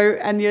writer wrote,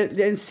 and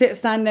you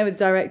stand there with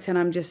the director, and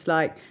I'm just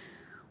like,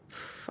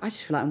 I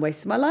just feel like I'm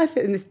wasting my life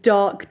in this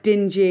dark,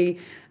 dingy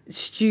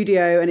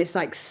studio, and it's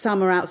like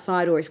summer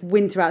outside or it's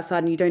winter outside,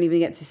 and you don't even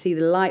get to see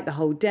the light the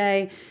whole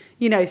day.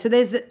 You know, so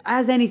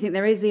as anything,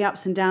 there is the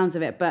ups and downs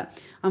of it. But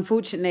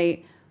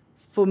unfortunately,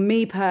 for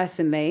me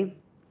personally,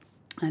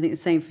 I think the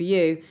same for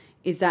you,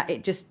 is that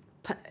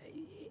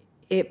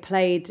it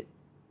played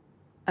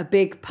a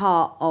big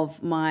part of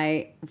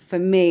for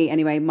me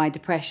anyway, my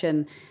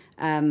depression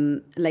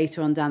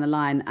later on down the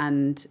line.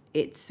 And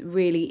it's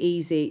really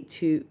easy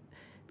to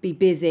be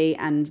busy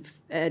and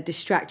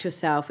distract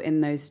yourself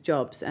in those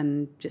jobs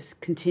and just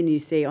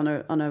continuously on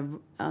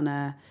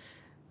a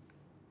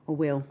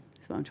wheel.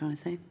 That's what I'm trying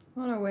to say.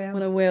 On a wheel.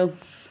 On a wheel.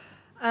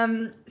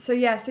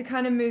 So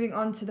kind of moving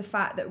on to the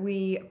fact that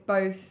we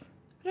both,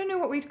 I don't know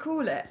what we'd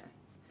call it.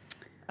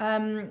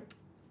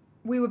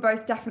 We were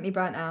both definitely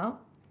burnt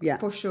out. Yeah.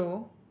 For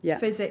sure. Yeah.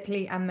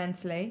 Physically and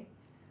mentally.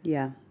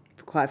 Yeah.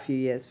 For quite a few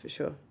years, for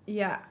sure.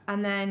 Yeah.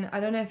 And then, I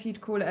don't know if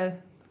you'd call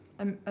it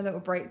a little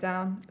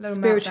breakdown. A little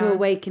spiritual meltdown.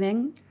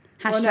 Awakening.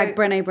 Hashtag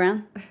Brené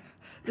Brown.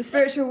 The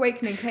spiritual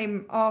awakening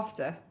came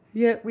after.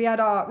 Yeah. We had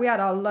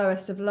our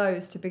lowest of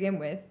lows to begin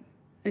with.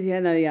 Yeah,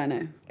 I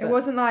know. It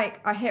wasn't like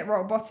I hit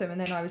rock bottom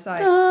and then I was like,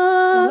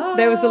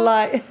 there was the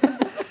light.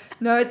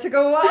 No, it took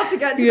a while to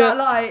get to that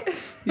light.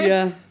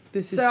 Yeah,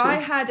 this is so true. I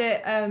had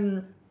it.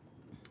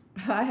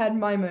 I had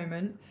my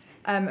moment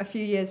a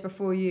few years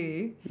before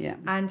you. Yeah.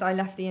 And I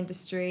left the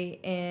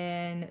industry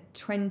in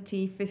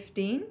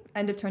 2015,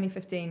 end of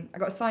 2015. I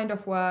got signed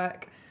off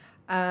work.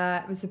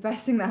 It was the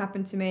best thing that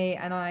happened to me,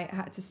 and I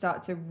had to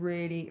start to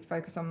really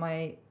focus on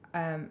my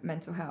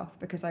mental health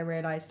because I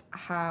realised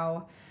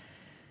how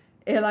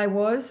ill I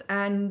was,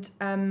 and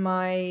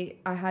I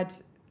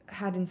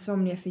had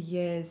insomnia for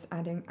years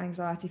and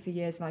anxiety for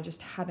years, and I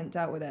just hadn't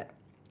dealt with it.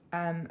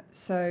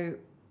 So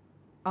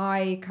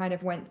I kind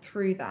of went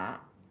through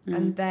that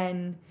and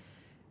then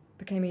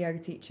became a yoga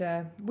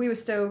teacher. We were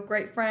still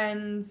great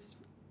friends,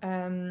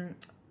 and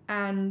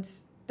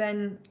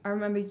then I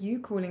remember you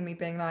calling me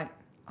being like,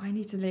 I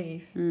need to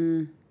leave.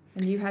 And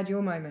you had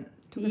your moment.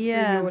 Talk us through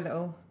your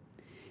little...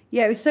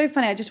 Yeah, it was so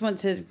funny. I just want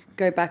to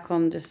go back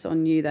on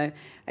you though.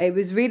 It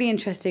was really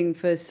interesting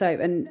for Soap,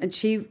 and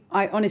she,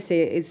 I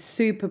honestly, is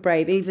super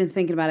brave. Even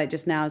thinking about it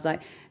just now, I was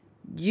like,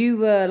 you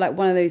were like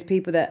one of those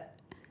people that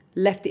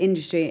left the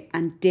industry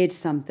and did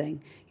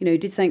something. You know,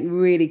 did something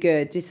really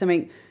good, did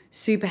something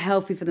super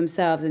healthy for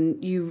themselves,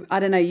 and you, I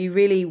don't know, you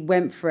really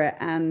went for it.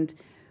 And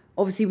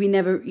obviously, we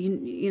never,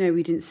 you know,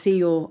 we didn't see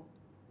your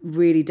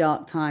really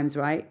dark times,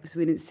 right? So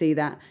we didn't see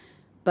that,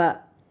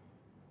 but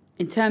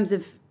in terms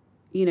of,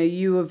 you know,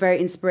 you were very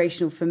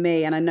inspirational for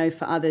me, and I know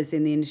for others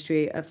in the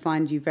industry, I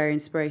find you very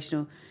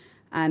inspirational.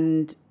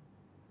 And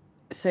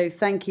so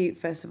thank you,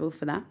 first of all,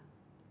 for that.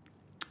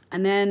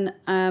 And then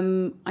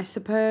I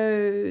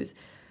suppose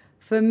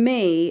for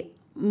me,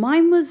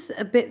 mine was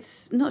a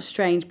bit, not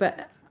strange,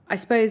 but I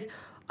suppose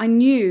I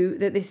knew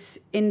that this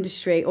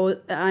industry,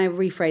 or I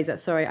rephrase that,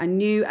 sorry, I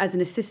knew as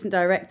an assistant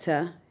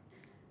director,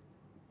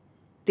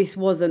 this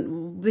wasn't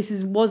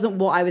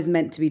what I was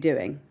meant to be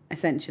doing,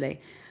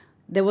 essentially.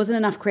 There wasn't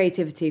enough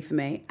creativity for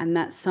me, and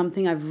that's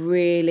something I've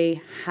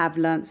really have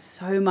learnt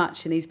so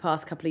much in these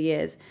past couple of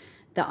years,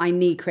 that I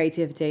need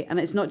creativity. And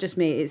it's not just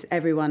me, it's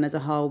everyone as a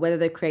whole, whether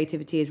the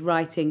creativity is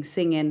writing,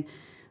 singing,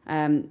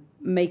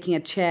 making a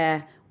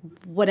chair,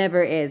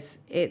 whatever it is.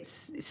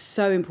 It's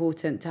so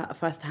important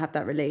for us to have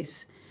that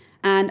release.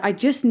 And I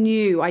just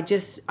knew, I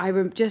just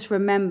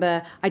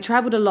remember, I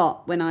travelled a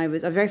lot when I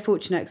was very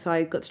fortunate, so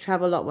I got to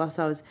travel a lot whilst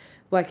I was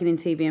working in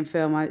TV and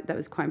film. That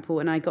was quite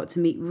important. I got to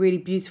meet really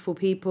beautiful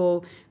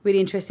people,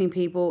 really interesting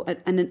people,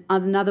 and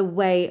another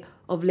way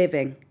of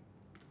living.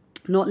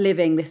 Not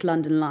living this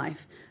London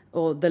life,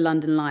 or the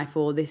London life,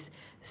 or this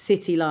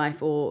city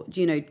life, or,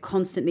 you know,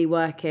 constantly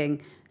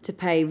working to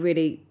pay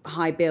really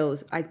high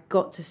bills. I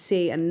got to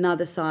see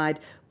another side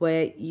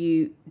where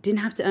you didn't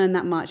have to earn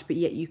that much, but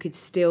yet you could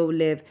still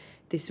live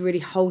this really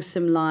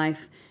wholesome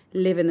life,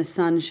 live in the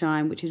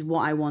sunshine, which is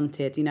what I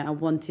wanted. You know, I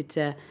wanted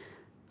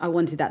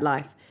that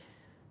life.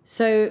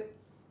 So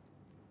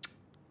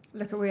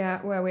look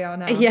at where we are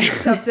now. Yeah.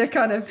 Just have to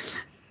kind of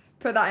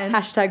put that in.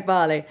 Hashtag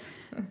Bali.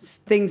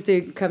 Things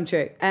do come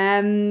true.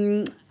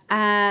 So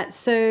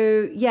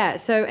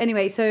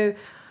anyway, so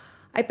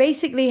I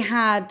basically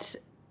had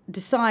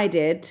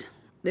decided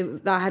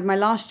that I had my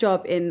last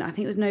job in, I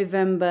think it was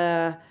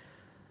November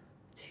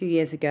 2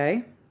 years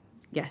ago.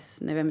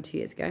 Yes, November 2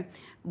 years ago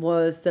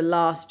was the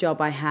last job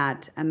I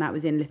had, and that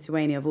was in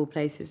Lithuania of all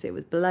places. It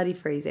was bloody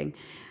freezing.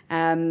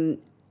 And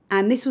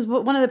this was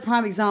one of the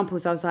prime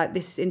examples. I was like,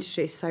 this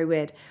industry is so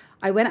weird.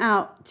 I went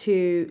out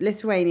to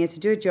Lithuania to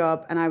do a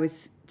job, and I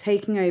was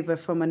taking over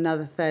from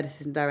another third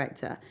assistant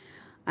director.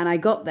 And I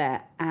got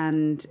there,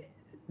 and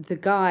the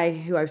guy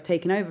who I was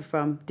taking over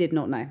from did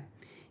not know.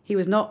 He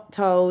was not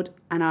told,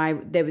 and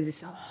there was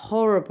this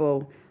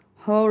horrible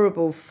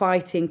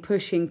fighting,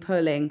 pushing,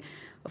 pulling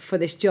for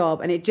this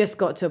job. And it just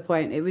got to a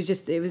point, it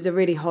was a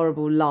really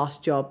horrible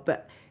last job,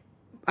 but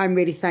I'm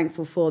really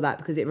thankful for that,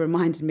 because it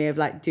reminded me of,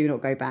 like, do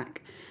not go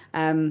back.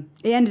 It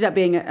ended up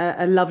being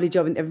a lovely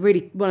job, and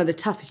really one of the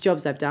toughest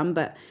jobs I've done,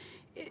 but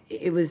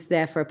it was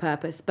there for a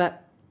purpose.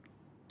 But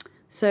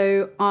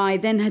so I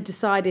then had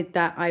decided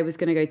that I was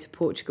going to go to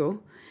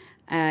Portugal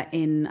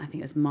in, I think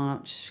it was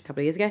March, a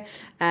couple of years ago,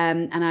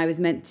 and I was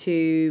meant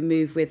to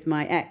move with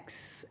my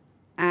ex.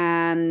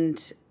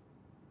 And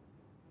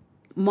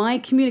my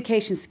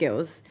communication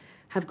skills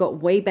have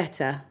got way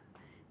better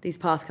these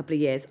past couple of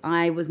years.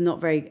 I was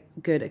not very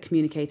good at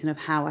communicating of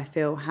how I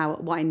feel,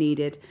 what I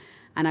needed.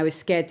 And I was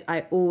scared.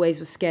 I always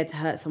was scared to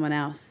hurt someone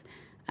else.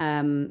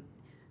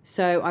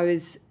 So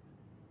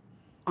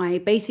I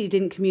basically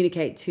didn't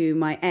communicate to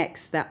my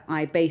ex that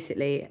I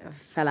basically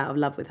fell out of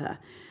love with her.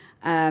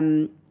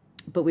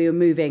 But we were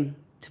moving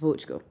to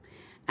Portugal.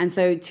 And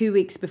so 2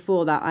 weeks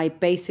before that, I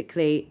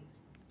basically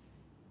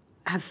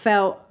have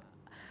felt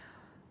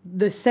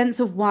the sense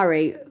of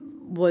worry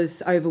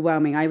was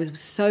overwhelming. I was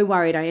so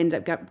worried. I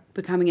ended up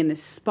becoming in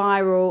this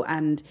spiral,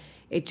 and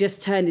it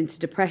just turned into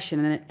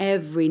depression. And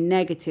every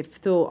negative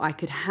thought I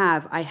could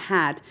have, I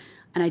had.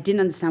 And I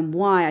didn't understand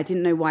why. I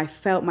didn't know why I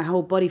felt. My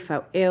whole body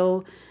felt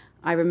ill.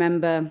 I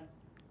remember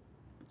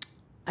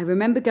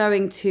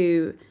going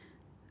to,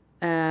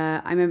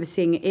 I remember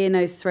seeing an ear,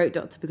 nose, throat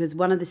doctor, because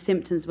one of the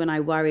symptoms when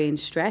I worry and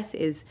stress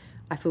is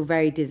I feel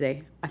very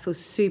dizzy. I feel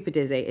super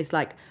dizzy. It's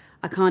like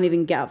I can't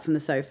even get up from the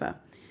sofa.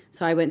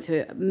 So I went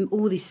to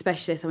all these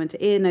specialists. I went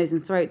to ear, nose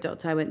and throat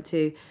doctor. I went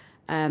to,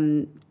 got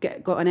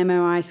an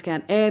MRI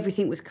scan.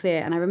 Everything was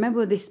clear. And I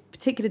remember this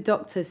particular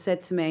doctor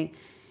said to me,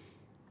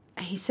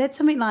 he said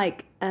something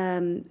like,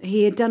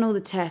 he had done all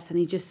the tests and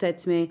he just said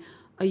to me,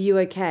 "Are you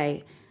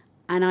okay?"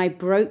 And I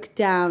broke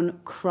down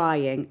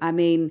crying. I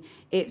mean,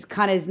 it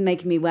kind of is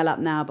making me well up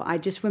now, but I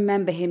just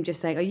remember him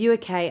just saying, "Are you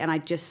okay?" And I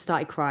just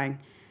started crying.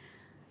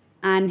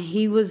 And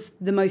he was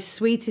the most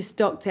sweetest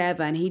doctor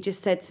ever. And he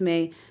just said to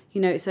me,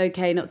 "It's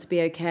okay not to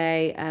be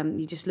okay.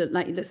 You just it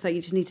looks like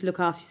you just need to look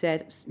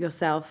after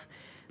yourself."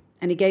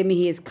 And he gave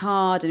me his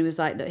card and he was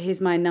like, "Look,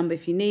 here's my number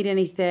if you need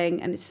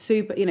anything." And it's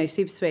super,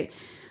 super sweet.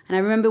 And I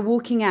remember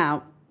walking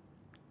out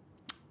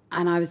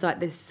and I was like,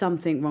 there's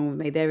something wrong with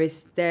me.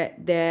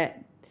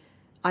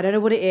 I don't know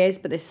what it is,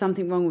 but there's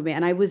something wrong with me.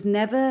 And I was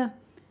never,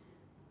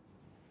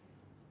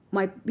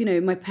 my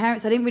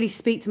parents, I didn't really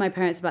speak to my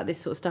parents about this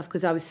sort of stuff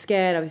because I was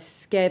scared. I was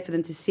scared for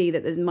them to see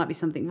that there might be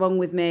something wrong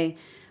with me.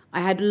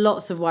 I had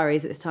lots of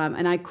worries at this time.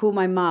 And I called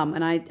my mum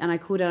and I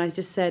called her and I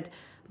just said,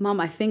 "Mum,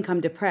 I think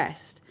I'm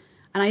depressed."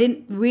 And I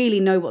didn't really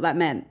know what that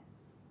meant,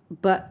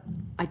 but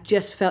I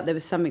just felt there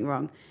was something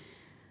wrong.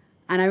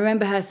 And I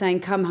remember her saying,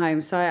 "Come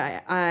home." So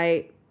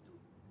I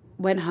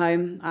went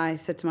home. I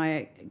said to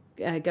my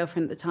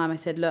girlfriend at the time, I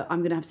said, "Look, I'm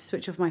going to have to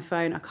switch off my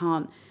phone. I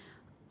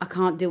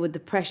can't deal with the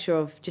pressure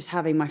of just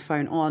having my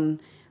phone on."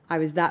 I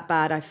was that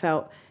bad. I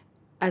felt,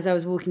 as I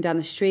was walking down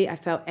the street, I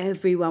felt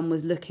everyone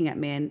was looking at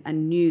me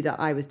and knew that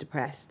I was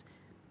depressed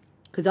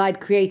because I'd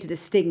created a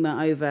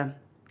stigma over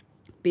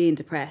being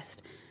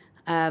depressed.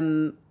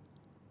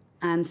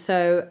 And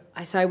so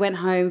I went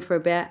home for a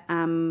bit.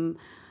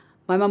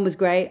 My mum was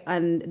great,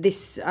 and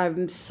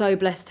I'm so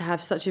blessed to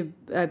have such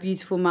a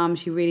beautiful mum.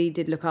 She really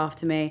did look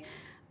after me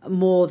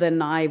more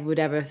than I would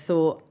ever have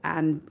thought,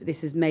 and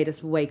this has made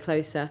us way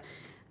closer.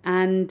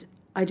 And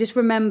I just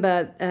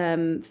remember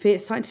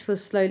starting to feel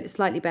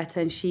slightly better,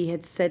 and she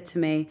had said to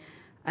me,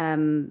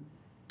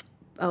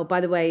 "Oh,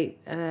 by the way,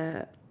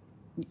 I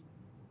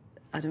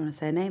don't want to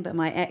say her name, but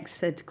my ex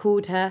had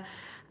called her.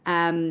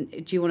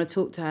 Do you want to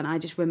talk to her?" And I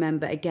just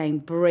remember again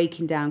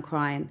breaking down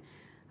crying.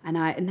 And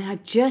then I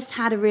just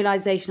had a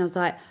realization. I was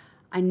like,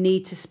 I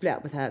need to split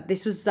up with her.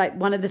 This was like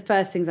one of the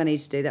first things I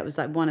needed to do. That was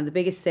like one of the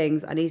biggest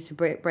things. I needed to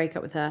break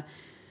up with her.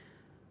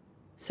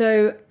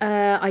 So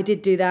I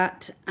did do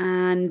that.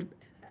 And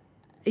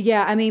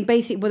yeah, I mean,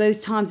 basically,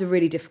 those times are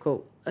really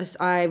difficult.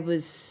 I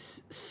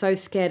was so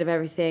scared of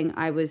everything.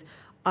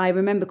 I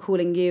remember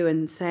calling you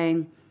and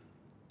saying,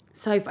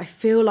 "Soph, I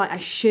feel like I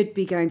should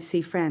be going to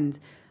see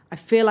friends. I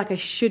feel like I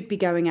should be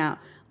going out.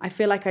 I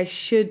feel like I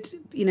should,"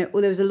 there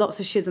was lots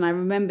of shoulds. And I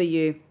remember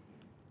you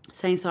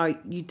saying, "Sorry,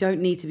 you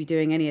don't need to be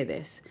doing any of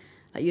this.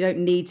 Like, you don't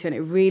need to." And it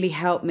really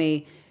helped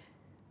me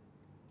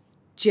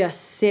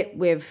just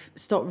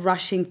stop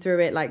rushing through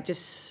it, like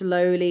just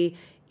slowly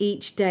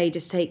each day,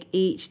 just take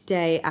each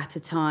day at a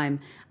time.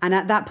 And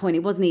at that point,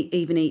 it wasn't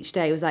even each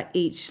day. It was like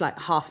each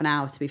half an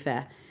hour, to be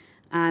fair.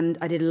 And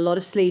I did a lot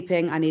of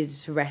sleeping. I needed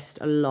to rest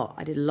a lot.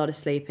 I did a lot of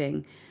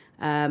sleeping.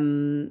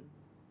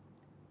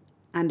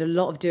 And a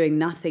lot of doing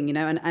nothing,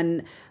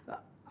 and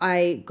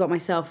I got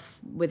myself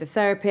with a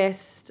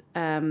therapist.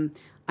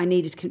 I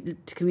needed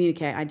to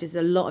communicate. I did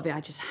a lot of it.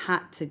 I just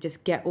had to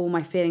just get all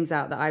my feelings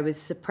out that I was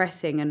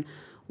suppressing and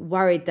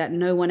worried that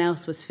no one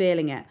else was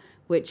feeling it,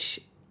 which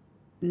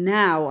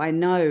now I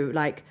know,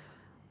 like,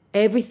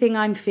 everything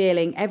I'm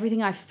feeling,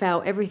 everything I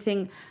felt,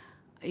 everything,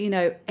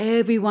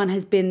 everyone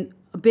has been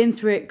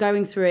through it,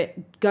 going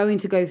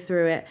to go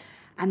through it.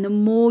 And the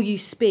more you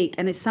speak,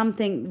 and it's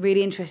something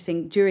really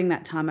interesting during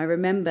that time, I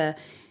remember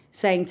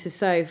saying to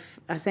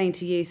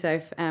you,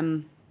 Soph,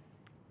 I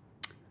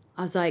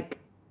was like,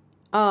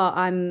 "Oh,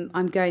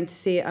 I'm going to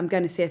see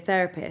a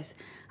therapist."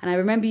 And I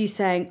remember you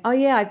saying, "Oh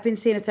yeah, I've been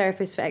seeing a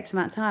therapist for X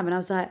amount of time." And I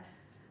was like,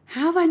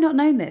 how have I not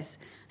known this?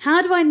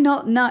 How do I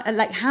not know?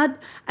 Like, how?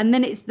 And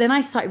then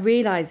I started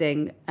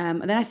realizing,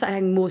 and then I started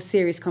having more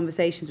serious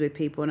conversations with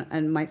people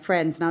and my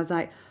friends. And I was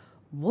like,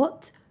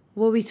 what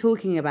were we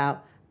talking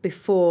about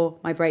before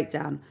my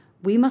breakdown?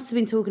 We must have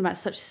been talking about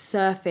such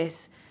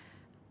surface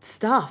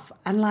stuff.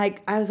 And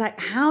I was like,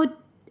 how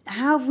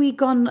have we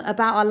gone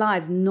about our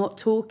lives not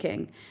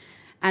talking?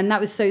 And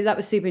that was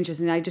super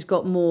interesting. I just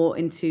got more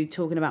into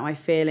talking about my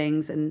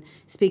feelings and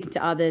speaking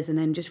to others, and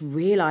then just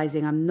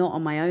realizing I'm not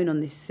on my own on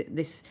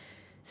this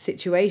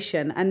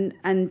situation.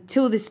 And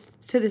to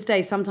this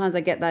day, sometimes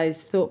I get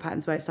those thought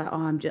patterns where it's like,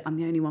 oh, I'm the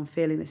only one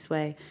feeling this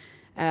way.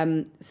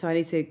 So I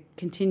need to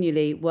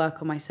continually work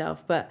on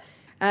myself. But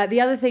the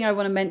other thing I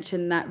want to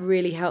mention that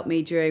really helped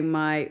me during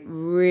my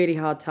really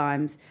hard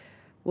times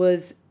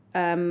was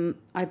I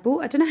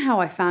don't know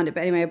how I found it,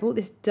 but anyway, I bought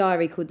this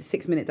diary called the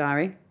 6 Minute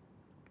Diary.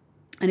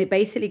 And it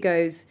basically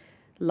goes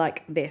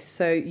like this.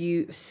 So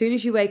as soon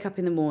as you wake up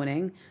in the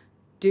morning,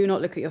 do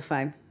not look at your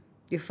phone.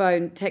 Your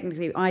phone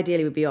technically,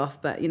 ideally would be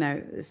off, but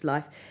it's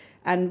life.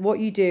 And what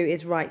you do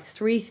is write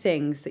 3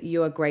 things that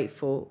you are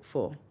grateful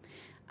for.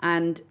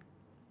 And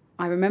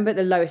I remember at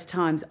the lowest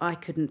times, I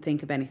couldn't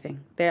think of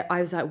anything.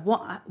 I was like,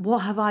 what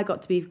have I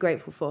got to be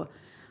grateful for?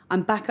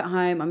 I'm back at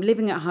home. I'm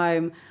living at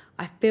home.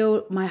 I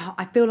feel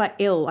like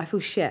ill. I feel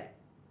shit,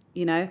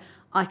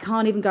 I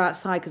can't even go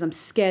outside because I'm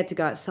scared to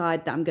go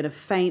outside, that I'm going to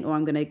faint or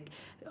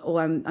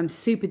I'm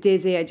super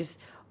dizzy. I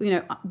just,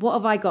 what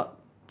have I got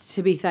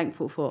to be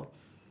thankful for.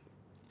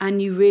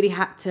 And you really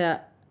had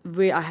to,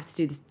 I have to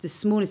do the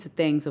smallest of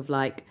things of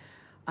like,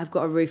 I've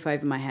got a roof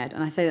over my head.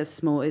 And I say that's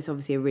small. It's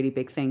obviously a really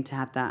big thing to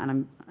have that.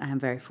 And I am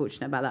very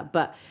fortunate about that.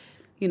 But,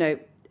 you know,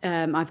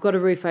 I've got a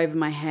roof over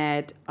my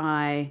head.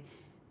 I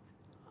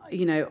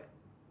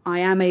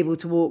am able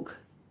to walk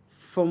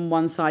from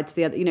one side to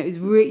the other. You know,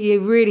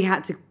 you really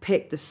had to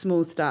pick the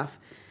small stuff.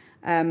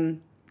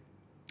 And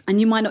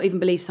you might not even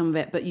believe some of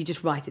it, but you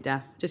just write it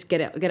down. Just get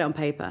it on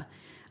paper.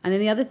 And then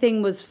the other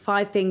thing was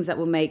 5 things that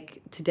will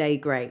make today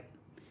great.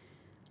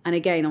 And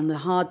again, on the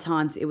hard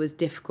times, it was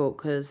difficult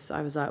because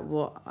I was like,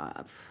 what?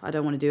 I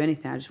don't want to do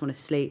anything. I just want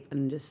to sleep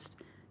and just,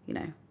 you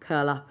know,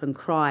 curl up and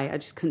cry. I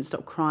just couldn't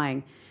stop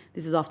crying.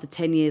 This is after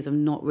 10 years of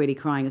not really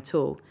crying at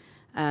all.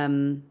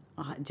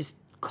 Just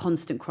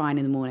constant crying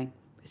in the morning,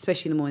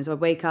 especially in the mornings. So I'd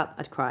wake up,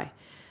 I'd cry.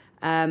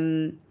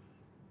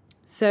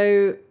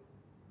 So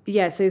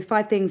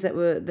 5 things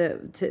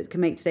that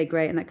can make today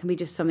great. And that can be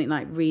just something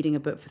like reading a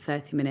book for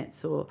 30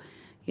 minutes or,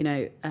 you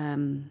know,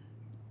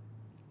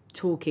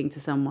 talking to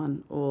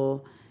someone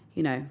or,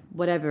 you know,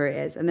 whatever it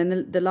is. And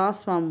then the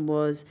last one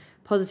was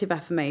positive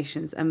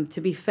affirmations. And to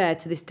be fair,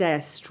 to this day, I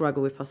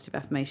struggle with positive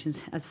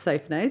affirmations, as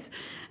Soph knows.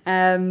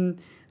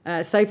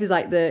 Soph is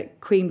like the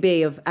queen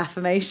bee of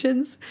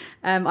affirmations.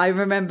 I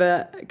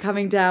remember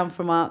coming down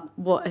from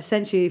what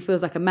essentially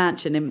feels like a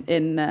mansion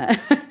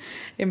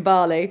in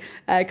Bali,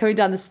 coming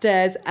down the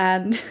stairs,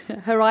 and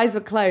her eyes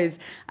were closed,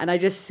 and I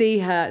just see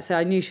her. So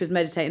I knew she was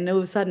meditating, and all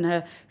of a sudden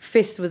her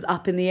fist was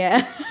up in the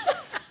air.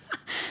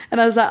 And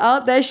I was like,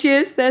 oh, there she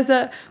is. There's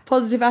a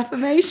positive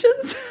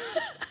affirmations.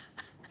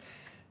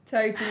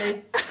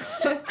 Totally.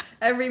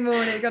 Every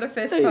morning, got a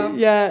fist pump.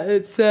 Yeah,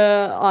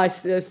 I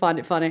find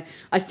it funny.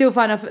 I still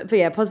find,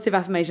 positive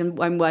affirmation,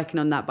 I'm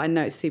working on that, but I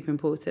know it's super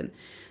important.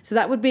 So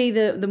that would be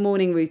the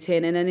morning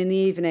routine. And then in the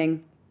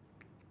evening,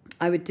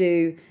 I would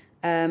do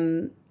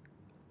 3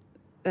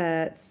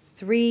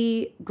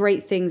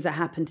 great things that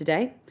happened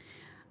today.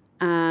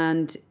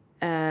 And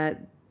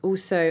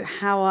also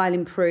how I'll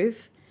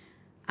improve.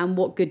 And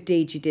what good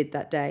deed you did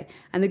that day.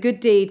 And the good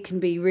deed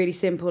can be really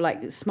simple,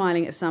 like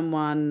smiling at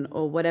someone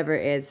or whatever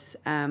it is.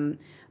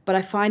 But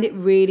I find it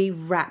really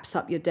wraps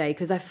up your day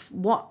because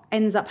what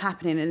ends up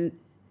happening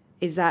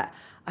is that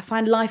I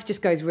find life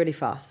just goes really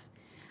fast.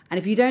 And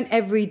if you don't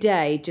every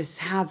day just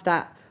have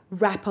that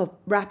wrap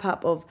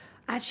up of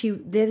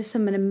actually there's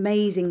some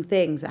amazing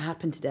things that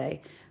happened today.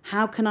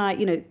 How can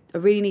I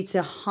really need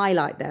to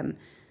highlight them.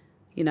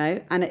 You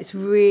know, and it's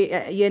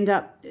really, you end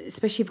up,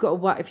 especially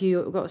if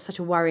you've got such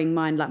a worrying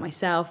mind like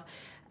myself,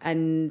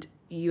 and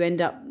you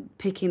end up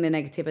picking the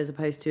negative as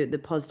opposed to the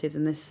positives,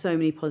 and there's so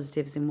many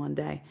positives in one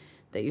day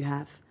that you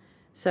have.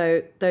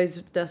 So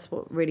that's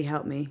what really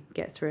helped me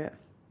get through it.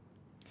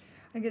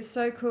 I think it's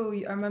so cool.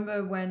 I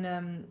remember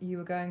when you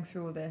were going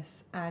through all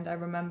this, and I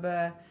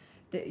remember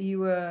that you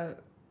were,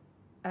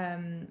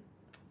 from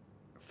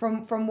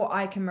what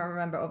I can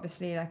remember,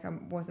 obviously, like I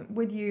wasn't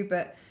with you,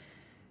 but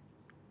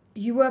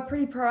you were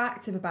pretty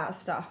proactive about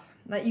stuff.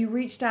 Like you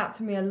reached out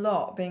to me a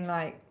lot being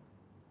like,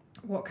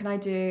 what can I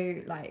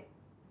do? Like,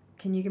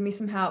 can you give me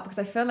some help? Because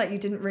I feel like you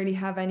didn't really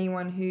have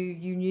anyone who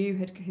you knew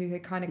who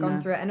had kind of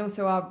gone through it. And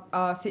also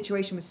our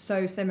situation was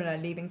so similar,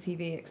 leaving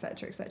TV,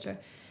 etc., etc.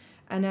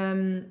 And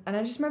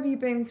I just remember you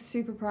being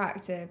super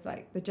proactive,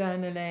 like the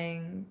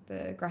journaling,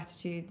 the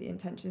gratitude, the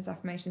intentions,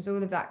 affirmations,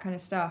 all of that kind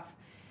of stuff.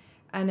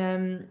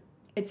 And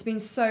it's been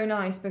so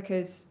nice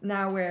because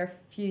now we're a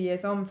few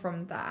years on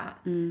from that,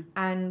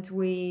 and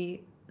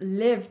we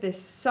live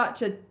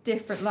such a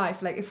different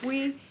life. Like if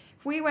we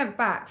went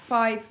back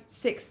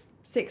 6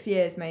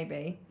 years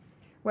maybe,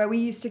 where we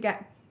used to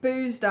get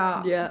boozed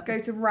up, go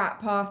to rap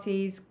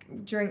parties,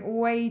 drink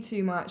way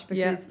too much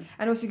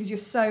and also because you're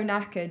so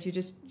knackered,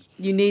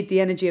 you need the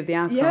energy of the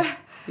alcohol.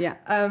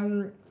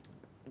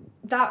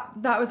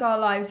 That was our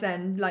lives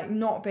then, like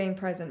not being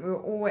present. We were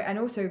always, and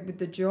also with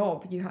the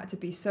job, you had to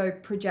be so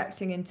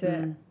projecting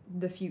into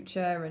the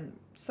future and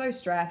so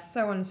stressed,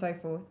 so on and so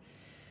forth.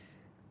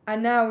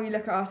 And now we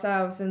look at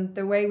ourselves and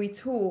the way we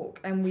talk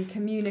and we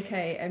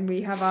communicate and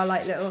we have our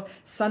like little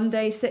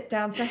Sunday sit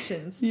down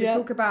sessions to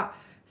talk about,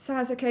 so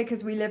it's okay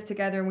because we live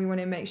together and we want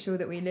to make sure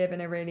that we live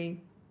in a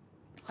really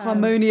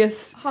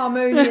harmonious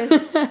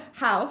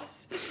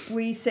house.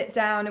 We sit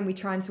down and we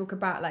try and talk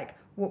about like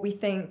what we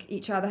think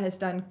each other has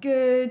done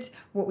good,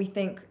 what we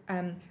think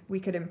we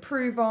could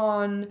improve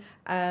on.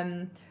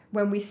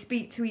 When we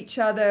speak to each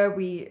other,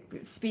 we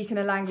speak in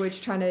a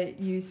language trying to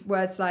use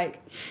words like,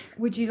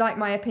 would you like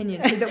my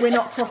opinion? So that we're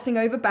not crossing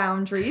over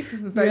boundaries, because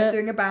we're both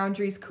doing a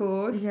boundaries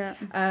course.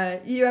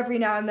 You every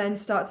now and then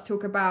start to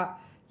talk about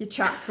your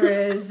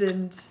chakras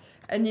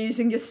and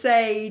using your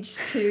sage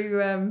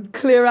to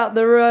clear out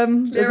the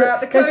room. Clear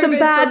out the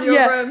COVID from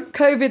your room.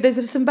 COVID.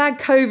 There's some bad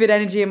COVID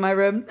energy in my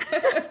room.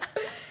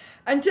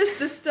 And just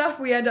the stuff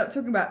we end up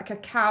talking about, the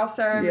cacao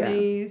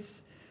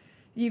ceremonies.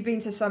 You've been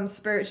to some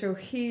spiritual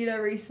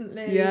healer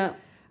recently. Yeah.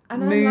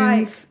 And Moons. I'm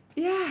like,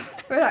 yeah.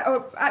 We're like,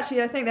 oh,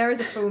 actually, I think there is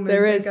a full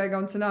moon going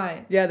on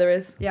tonight. Yeah, there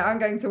is. Yeah, I'm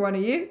going to one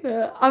of you.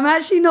 I'm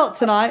actually not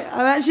tonight.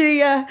 I'm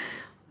actually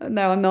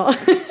No, I'm not.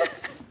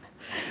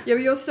 Yeah,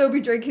 but you'll still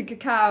be drinking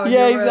cacao in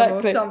Yeah, your room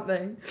exactly. or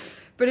something.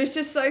 But it's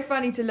just so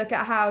funny to look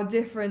at how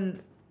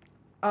different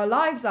our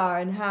lives are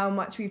and how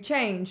much we've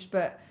changed.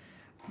 But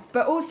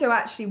also,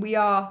 actually, we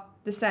are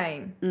the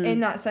same in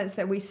that sense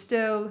that we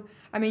still...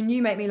 I mean,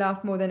 you make me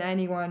laugh more than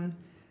anyone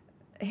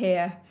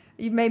here.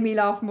 You've made me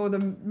laugh more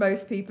than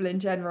most people in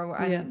general.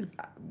 And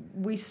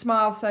we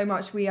smile so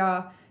much. We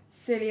are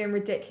silly and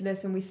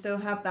ridiculous, and we still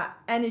have that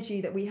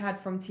energy that we had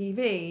from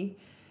TV.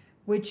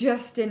 We're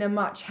just in a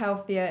much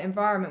healthier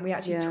environment. We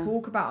actually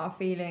talk about our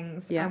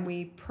feelings and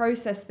we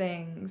process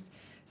things.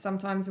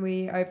 Sometimes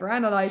we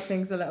overanalyze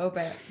things a little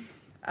bit.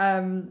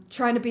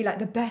 Trying to be like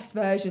the best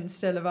version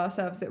still of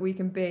ourselves that we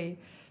can be.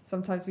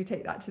 Sometimes we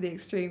take that to the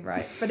extreme,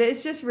 right? But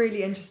it's just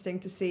really interesting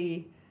to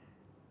see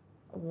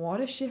what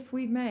a shift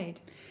we've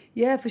made.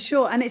 Yeah, for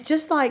sure. And it's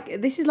just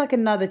like, this is like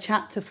another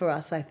chapter for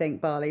us, I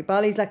think, Bali.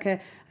 Bali's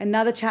like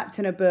another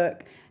chapter in a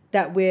book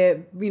that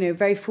we're,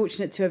 very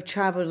fortunate to have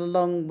travelled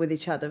along with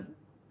each other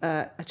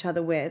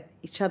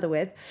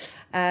with.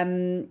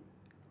 And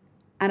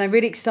I'm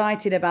really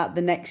excited about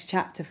the next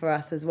chapter for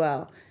us as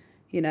well,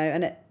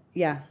 and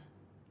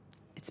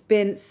it's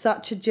been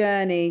such a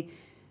journey,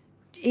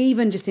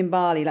 even just in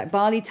Bali. Like,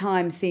 Bali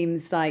time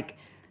seems like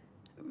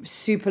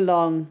super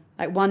long.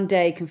 Like, one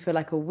day can feel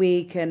like a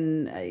week,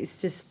 and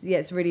it's just,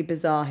 it's really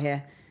bizarre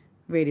here.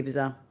 Really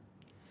bizarre.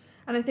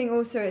 And I think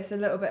also it's a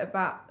little bit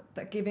about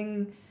that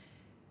giving...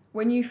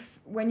 When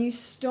you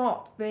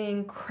stop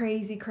being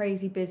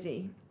crazy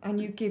busy and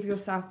you give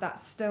yourself that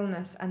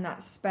stillness and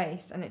that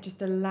space, and it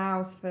just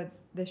allows for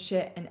the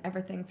shit and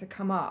everything to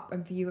come up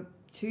and for you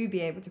to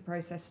be able to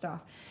process stuff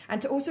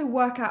and to also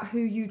work out who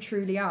you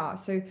truly are.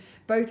 So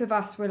both of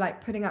us were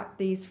like putting up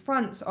these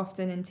fronts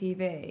often in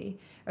TV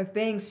of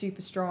being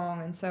super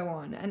strong and so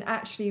on. And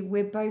actually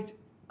we're both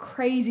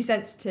crazy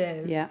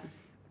sensitive. Yeah.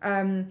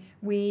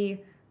 We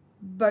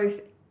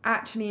both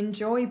actually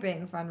enjoy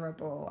being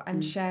vulnerable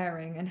and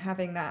sharing and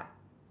having that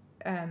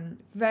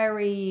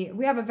we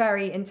have a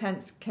very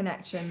intense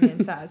connection, me and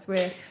Saz.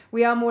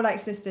 We are more like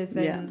sisters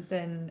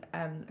than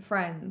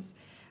friends.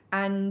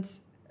 And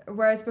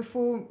whereas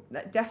before,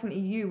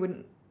 definitely you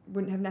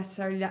wouldn't have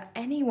necessarily let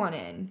anyone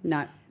in.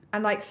 No.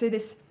 And like, so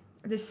this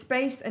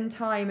space and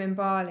time in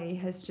Bali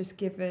has just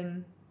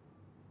given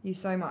you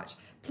so much.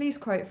 Please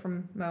quote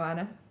from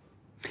Moana.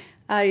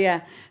 Oh,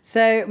 yeah.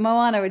 So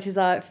Moana, which is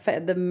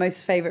the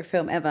most favourite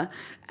film ever,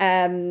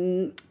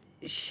 there's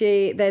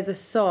a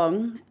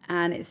song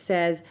and it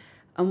says,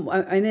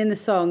 and in the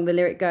song, the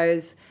lyric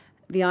goes,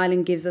 "The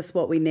island gives us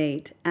what we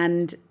need."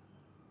 And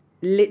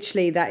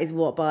literally that is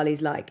what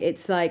Bali's like.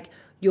 It's like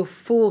you're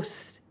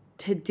forced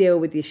to deal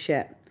with your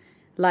shit.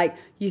 Like,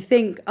 you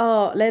think,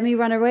 oh, let me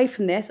run away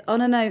from this. Oh,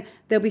 no.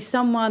 There'll be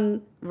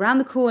someone around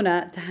the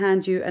corner to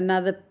hand you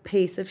another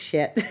piece of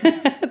shit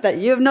that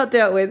you have not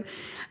dealt with.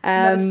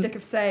 Another stick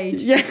of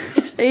sage. Yeah,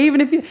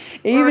 even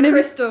or a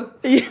crystal.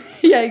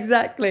 Yeah,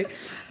 exactly.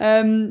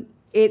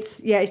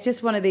 It's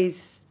just one of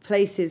these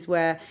places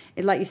where,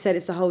 like you said,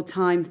 it's the whole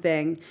time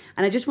thing.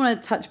 And I just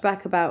want to touch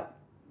back about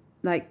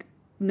like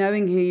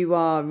knowing who you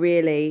are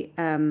really,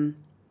 and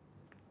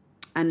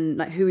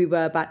like who we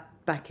were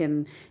back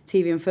in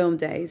TV and film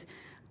days.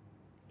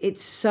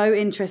 It's so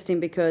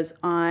interesting because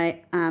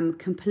I am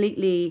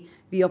completely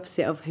the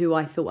opposite of who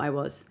I thought I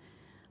was.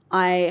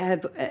 I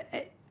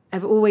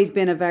have always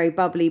been a very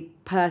bubbly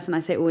person. I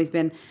say always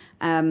been.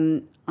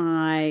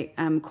 I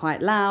am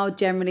quite loud,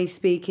 generally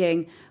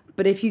speaking.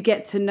 But if you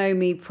get to know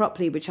me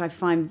properly, which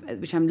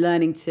I'm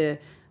learning to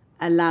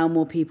allow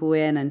more people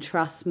in and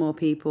trust more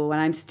people,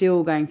 and I'm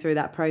still going through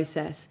that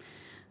process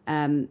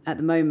at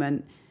the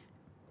moment,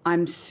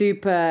 I'm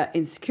super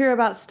insecure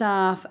about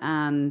stuff,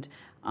 and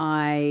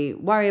I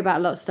worry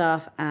about a lot of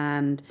stuff,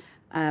 and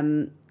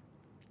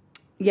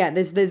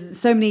there's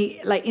so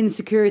many like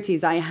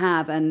insecurities I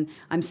have, and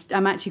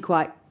I'm actually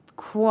quite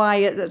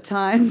quiet at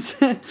times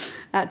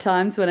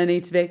when I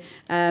need to be,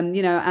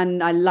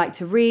 and I like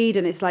to read,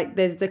 and it's like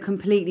there's the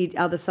completely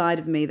other side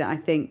of me that I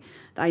think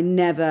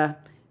that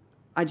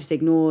I just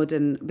ignored,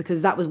 and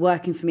because that was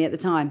working for me at the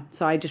time,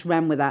 so I just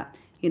ran with that,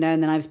 and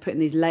then I was putting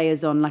these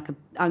layers on like an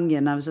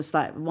onion. I was just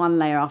like one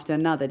layer after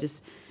another,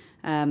 just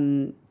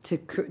to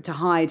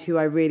hide who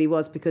I really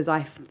was, because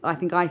I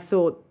think I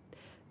thought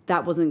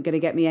that wasn't going to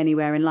get me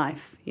anywhere in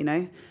life,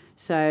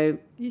 So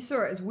you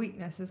saw it as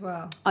weakness as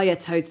well. Oh yeah,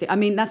 totally. I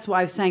mean, that's what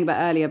I was saying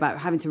about earlier about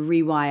having to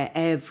rewire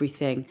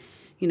everything.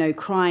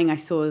 Crying I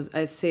saw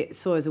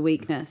as a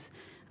weakness,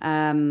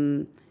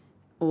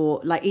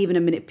 or like even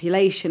a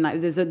manipulation. Like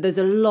there's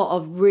a lot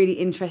of really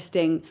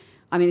interesting.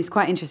 I mean, it's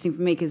quite interesting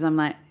for me because I'm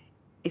like,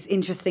 it's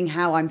interesting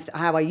how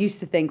I used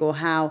to think, or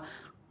how,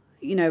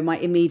 my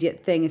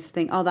immediate thing is to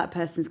think, oh, that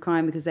person's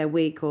crying because they're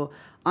weak, or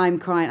I'm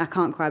crying, I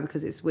can't cry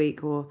because it's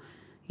weak, or,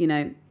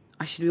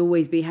 I should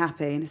always be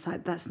happy. And it's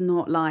like, that's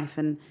not life.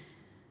 And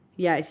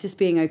yeah, it's just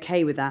being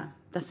okay with that.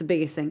 That's the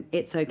biggest thing.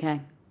 It's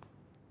okay.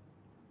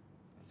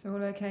 It's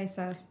all okay,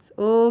 Saz. It's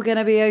all going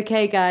to be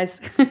okay, guys.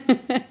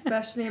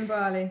 Especially in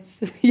Bali.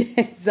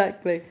 Yeah,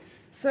 exactly.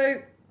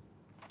 So,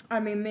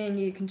 I mean, me and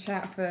you can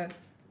chat for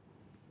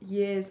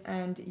years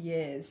and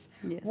years.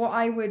 Yes. What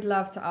I would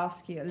love to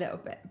ask you a little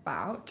bit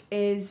about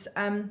is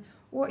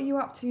what are you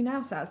up to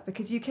now, Saz?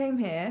 Because you came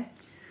here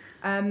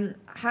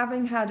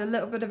having had a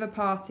little bit of a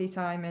party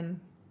time in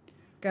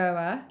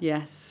Goa.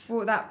 Yes.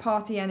 Brought that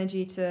party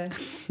energy to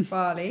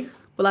Bali.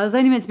 Well, I was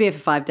only meant to be here for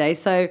 5 days,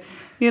 so,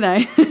 you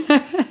know.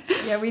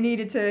 Yeah, we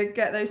needed to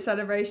get those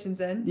celebrations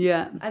in.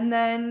 Yeah. And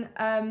then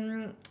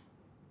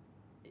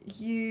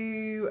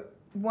you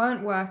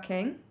weren't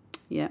working.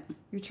 Yeah.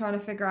 You were trying to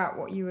figure out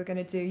what you were going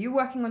to do. You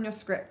were working on your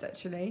script,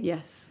 actually.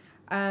 Yes.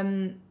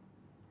 And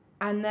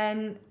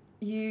then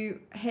you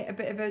hit a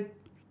bit of a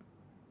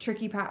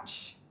tricky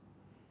patch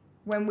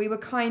when we were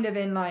kind of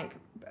in like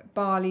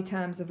Bali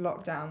terms of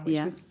lockdown, which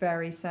was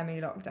very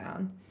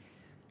semi-lockdown.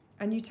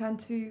 And you turned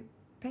to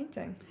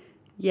painting.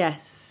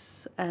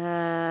 Yes.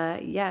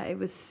 It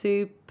was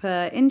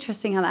super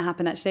interesting how that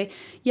happened, actually.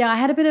 Yeah, I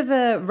had a bit of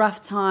a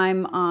rough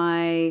time.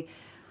 I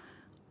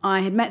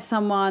had met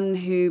someone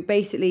who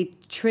basically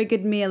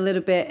triggered me a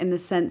little bit in the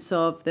sense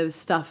of there was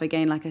stuff,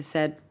 again, like I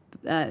said,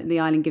 the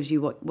island gives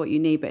you what you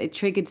need, but it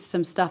triggered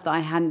some stuff that I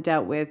hadn't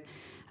dealt with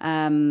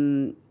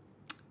that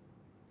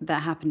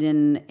happened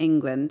in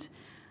England.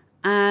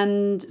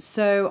 And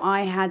so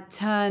I had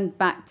turned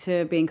back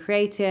to being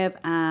creative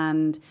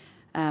and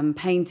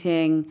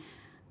painting.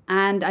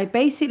 And I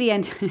basically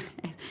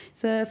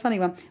it's a funny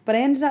one, but I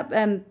ended up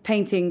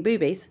painting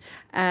boobies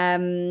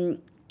and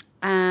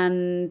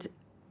ended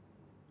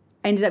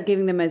up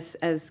giving them as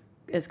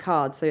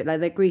cards, so like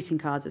they're greeting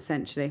cards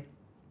essentially.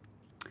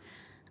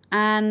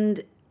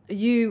 And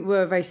you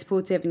were very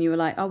supportive, and you were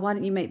like, "Oh, why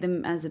don't you make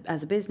them as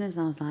a business?"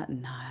 And I was like,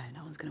 "No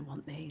one's going to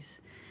want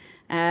these."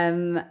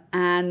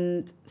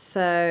 And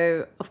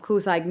so, of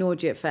course, I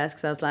ignored you at first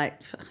because I was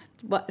like,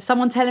 "What?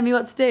 Someone telling me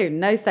what to do?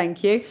 No,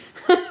 thank you.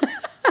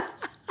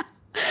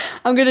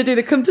 I'm going to do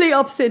the complete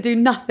opposite, do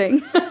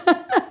nothing."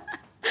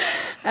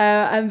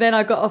 And then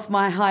I got off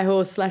my high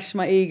horse /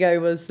 my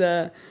ego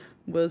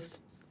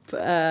was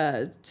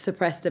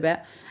suppressed a bit,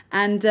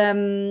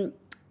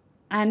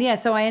 and yeah,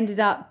 so I ended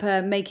up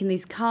making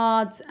these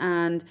cards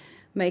and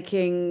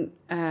making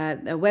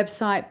a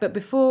website. But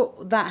before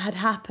that had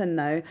happened,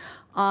 though,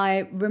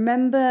 I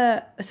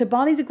remember, so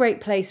Bali's a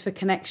great place for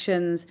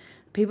connections.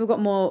 People got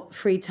more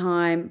free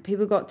time.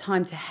 People got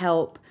time to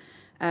help.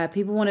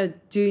 People want to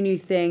do new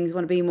things,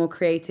 want to be more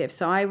creative.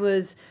 So I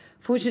was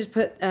fortunate to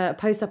put a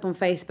post up on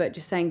Facebook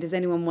just saying, does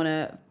anyone want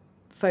to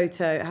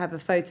have a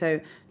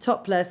photo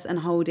topless and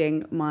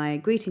holding my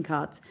greeting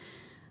cards?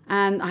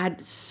 And I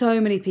had so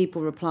many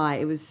people reply.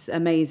 It was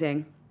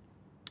amazing.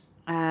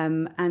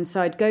 And so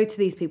I'd go to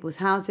these people's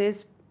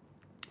houses,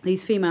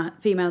 these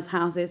females'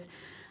 houses,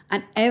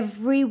 and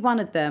every one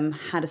of them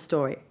had a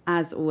story.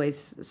 As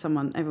always,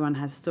 everyone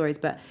has stories,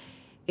 but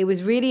it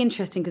was really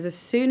interesting because as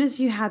soon as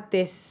you had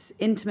this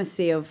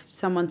intimacy of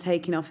someone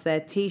taking off their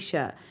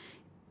T-shirt,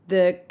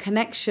 the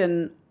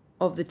connection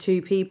of the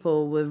two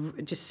people were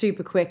just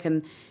super quick,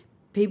 and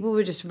people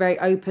were just very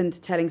open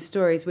to telling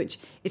stories, which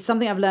is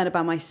something I've learned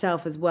about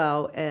myself as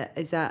well,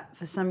 is that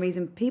for some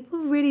reason people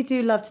really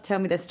do love to tell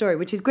me their story,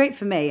 which is great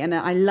for me, and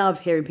I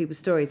love hearing people's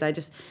stories. I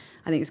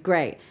think it's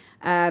great.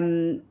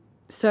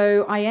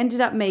 So I ended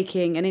up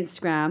making an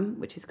Instagram,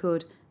 which is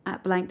called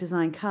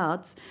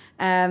 @blankdesigncards.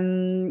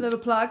 Little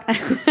plug.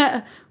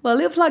 Well, a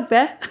little plug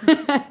there.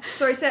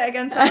 Sorry, say it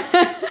again,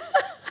 Saz.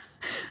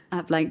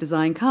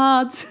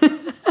 @blankdesigncards.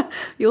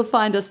 You'll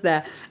find us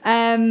there.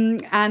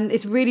 And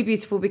it's really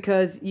beautiful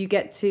because you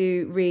get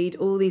to read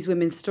all these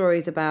women's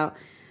stories about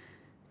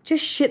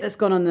just shit that's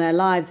gone on in their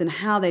lives and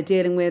how they're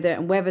dealing with it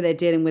and whether they're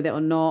dealing with it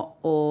or not,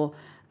 or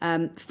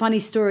funny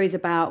stories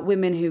about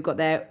women who got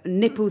their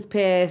nipples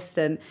pierced,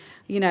 and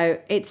you know,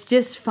 it's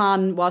just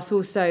fun whilst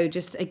also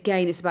just,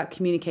 again, it's about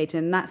communicating,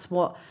 and that's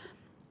what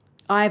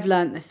I've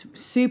learned that's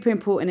super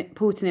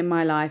important in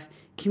my life,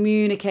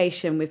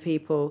 communication with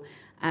people.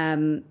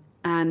 And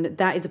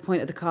that is the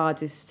point of the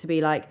cards, is to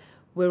be like,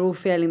 we're all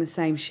feeling the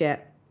same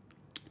shit.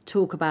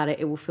 Talk about it.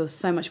 It will feel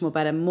so much more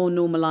better, more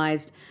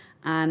normalized.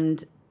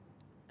 And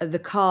the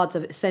cards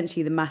are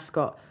essentially the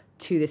mascot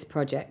to this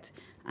project.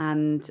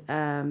 And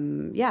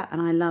and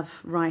I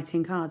love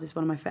writing cards. It's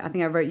one of my favorite. I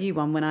think I wrote you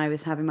one when I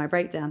was having my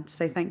breakdown to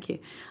say thank you.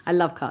 I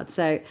love cards.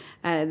 So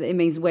it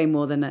means way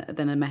more than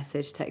a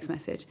text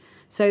message.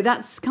 So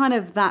that's kind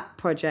of that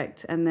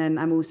project. And then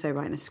I'm also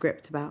writing a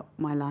script about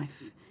my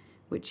life,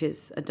 which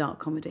is a dark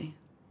comedy.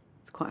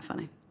 It's quite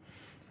funny,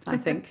 I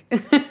think.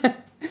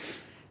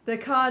 The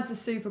cards are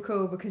super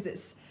cool because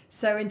it's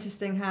so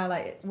interesting how,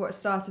 like, what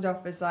started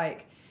off as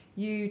like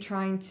you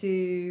trying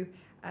to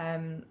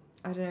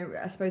I don't know,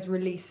 I suppose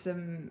release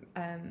some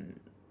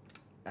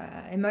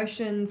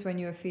emotions when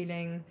you were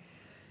feeling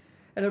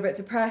a little bit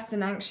depressed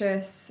and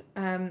anxious.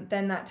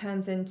 Then that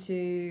turns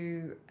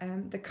into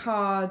the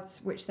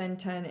cards, which then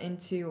turn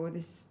into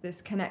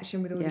this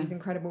connection with all these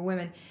incredible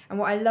women. And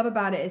what I love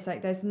about it is,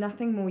 like, there's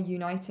nothing more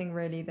uniting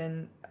really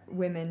than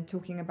women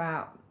talking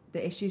about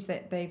the issues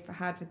that they've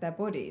had with their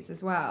bodies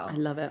as well. I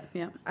love it,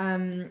 yeah.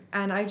 And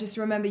I just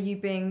remember you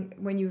being,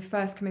 when you were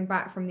first coming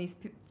back from these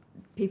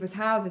people's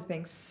houses,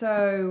 being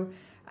so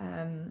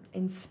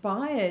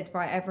inspired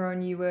by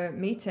everyone you were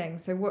meeting.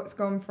 So what's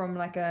gone from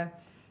like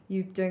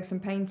you doing some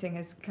painting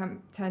has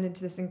turned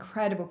into this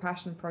incredible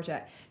passion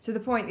project, to the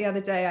point the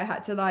other day I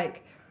had to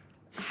like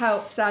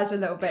help Saz a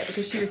little bit,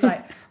 because she was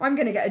like, I'm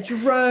going to get a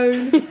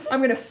drone, I'm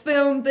going to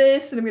film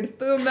this and I'm going to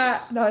film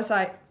that. And I was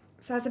like,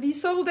 Saz, have you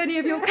sold any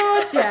of your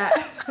cards yet?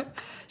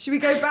 Should we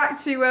go back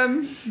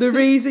to... The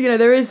reason,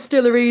 there is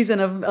still a reason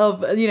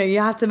of you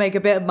have to make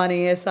a bit of money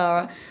here,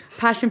 Sarah.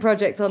 Passion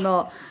project or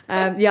not.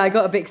 I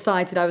got a bit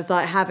excited. I was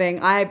like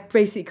I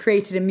basically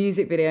created a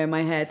music video in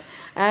my head.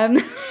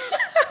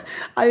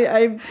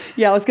 I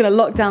was going to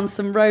lock down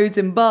some roads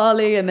in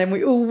Bali, and then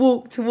we all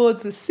walked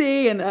towards the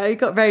sea, and it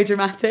got very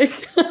dramatic.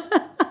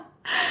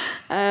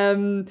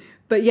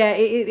 But yeah,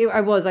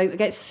 I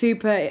get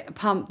super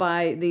pumped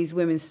by these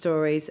women's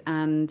stories,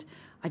 and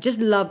I just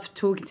love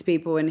talking to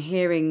people and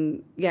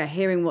hearing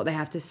what they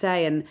have to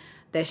say and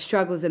their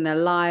struggles in their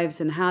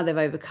lives and how they've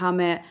overcome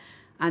it,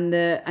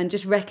 and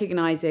just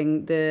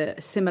recognizing the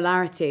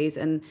similarities.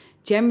 And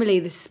generally,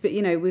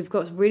 we've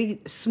got a really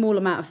small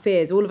amount of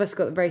fears. All of us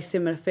got very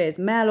similar fears,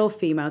 male or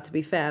female, to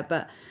be fair.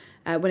 But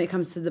when it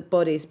comes to the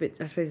body, I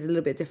suppose it's a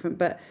little bit different.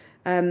 But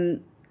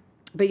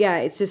yeah,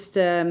 it's just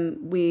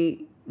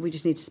we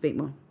just need to speak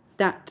more.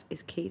 That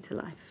is key to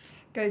life.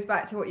 Goes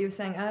back to what you were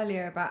saying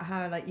earlier about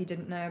how like you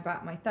didn't know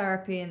about my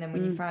therapy, and then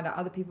when you found out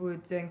other people were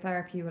doing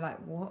therapy, you were like,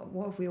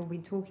 what have we all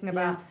been talking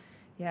about?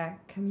 Yeah,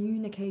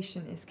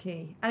 communication is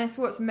key, and it's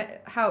what's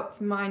helped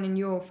mine and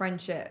your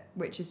friendship,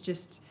 which is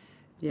just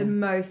the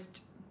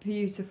most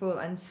beautiful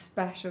and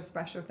special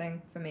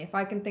thing for me. If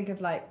I can think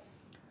of like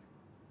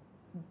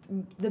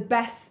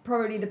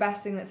probably the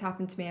best thing that's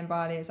happened to me in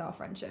Bali is our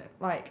friendship,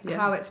 like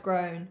how it's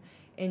grown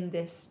in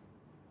this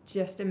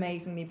just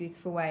amazingly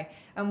beautiful way.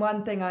 And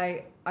one thing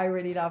I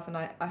really love, and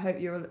I hope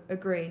you'll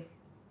agree,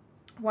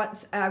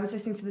 once I was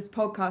listening to this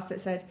podcast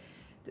that said,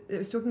 it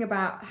was talking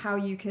about how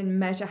you can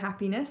measure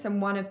happiness,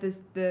 and one of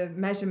the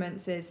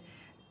measurements is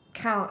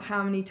count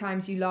how many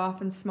times you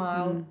laugh and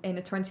smile in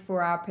a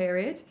 24-hour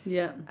period.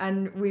 Yeah.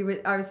 And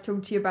I was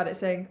talking to you about it,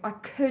 saying I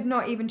could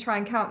not even try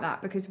and count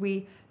that, because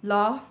we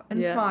laugh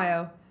and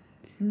smile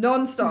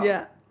non-stop.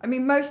 Yeah. I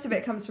mean, most of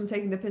it comes from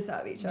taking the piss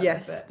out of each other.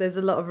 Yes, there's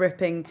a lot of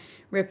ripping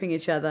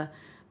each other.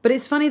 But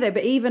it's funny though,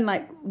 but even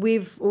like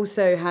we've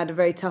also had a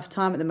very tough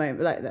time at the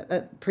moment,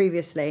 like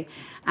previously.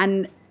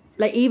 And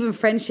like even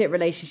friendship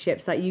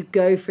relationships, like you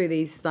go through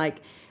these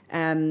like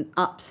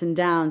ups and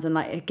downs, and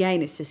like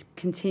again, it's just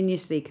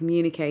continuously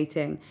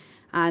communicating.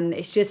 And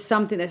it's just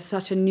something that's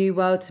such a new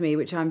world to me,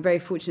 which I'm very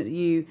fortunate that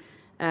you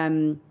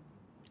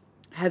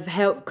have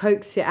helped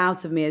coax it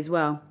out of me as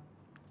well.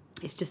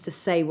 It's just to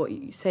say what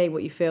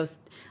you feel,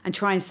 and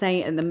try and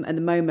say it at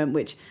the moment,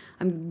 which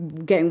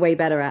I'm getting way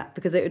better at,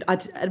 because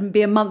I'd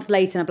be a month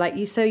later and I'd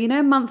be like,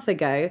 a month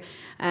ago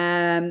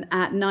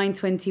at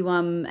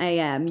 9:21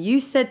 a.m. you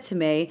said to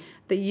me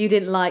that you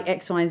didn't like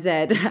X, Y, and Z,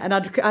 and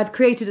I'd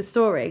created a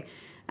story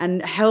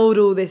and held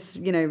all this,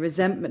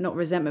 not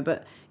resentment,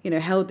 but,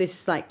 held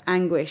this like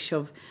anguish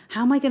of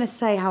how am I going to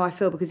say how I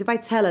feel? Because if I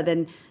tell her,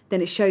 then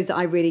it shows that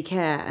I really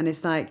care. And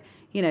it's like,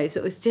 so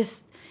it was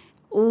just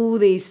all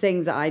these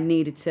things that I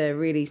needed to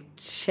really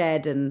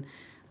shed, and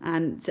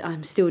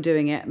I'm still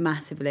doing it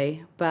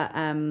massively, but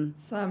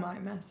so am I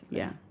massively.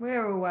 Yeah,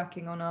 we're all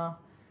working on our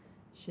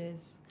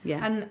shiz. Yeah,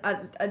 and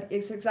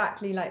it's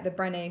exactly like the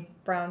Brené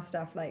Brown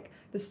stuff. Like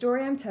the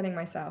story I'm telling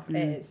myself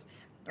is,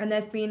 and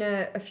there's been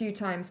a few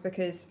times,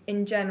 because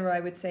in general I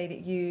would say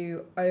that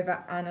you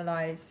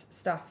overanalyze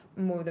stuff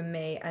more than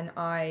me, and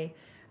I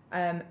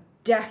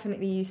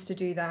definitely used to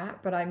do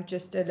that, but I'm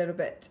just a little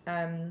bit.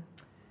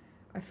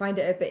 I find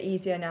it a bit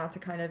easier now to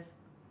kind of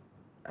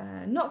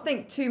not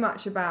think too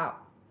much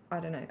about, I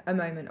don't know, a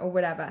moment or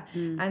whatever.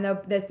 And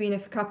there's been a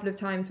couple of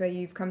times where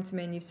you've come to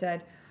me and you've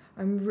said,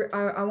 I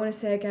want to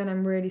say again,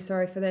 I'm really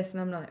sorry for this.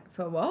 And I'm like,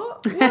 for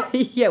what?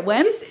 Yeah,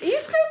 when? Are you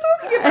still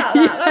talking about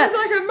that? That was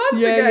like a month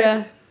ago.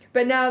 Yeah.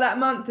 But now that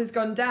month has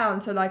gone down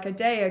to like a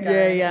day ago.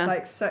 Yeah.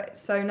 It's like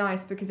so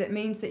nice, because it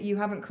means that you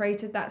haven't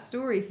created that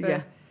story for...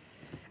 Yeah.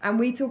 And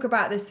we talk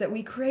about this, that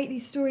we create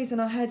these stories in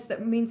our heads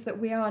that means that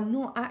we are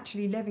not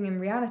actually living in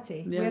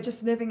reality. Yeah. We are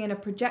just living in a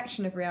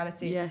projection of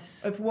reality.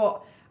 Yes. Of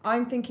what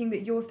I'm thinking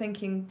that you're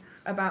thinking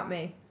about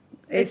me.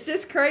 It's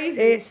just crazy.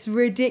 It's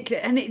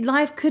ridiculous. And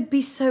life could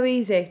be so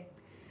easy.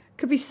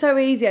 Could be so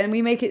easy. And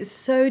we make it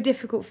so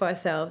difficult for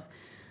ourselves.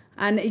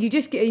 And you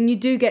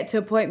do get to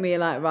a point where you're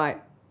like,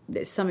 right,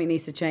 something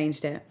needs to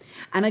change there.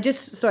 And I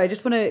just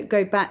want to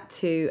go back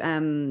to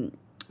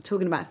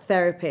talking about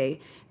therapy,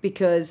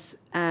 because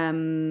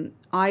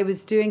I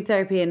was doing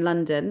therapy in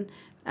London,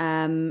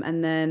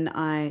 and then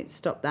I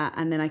stopped that,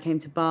 and then I came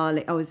to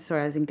Bali. I was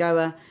in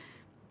Goa,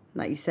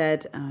 like you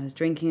said, and I was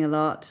drinking a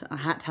lot. I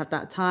had to have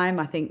that time.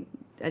 I think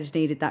I just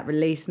needed that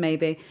release,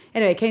 maybe.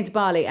 Anyway, I came to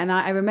Bali, and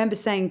I remember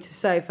saying to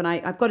Soph, and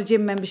I've got a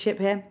gym membership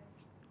here,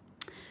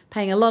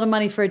 paying a lot of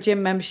money for a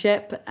gym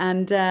membership,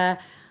 and I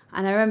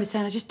remember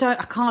saying,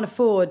 I can't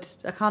afford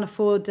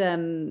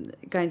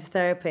going to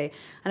therapy.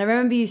 And I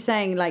remember you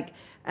saying, like,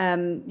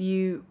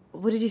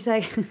 what did you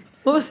say?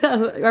 What was that?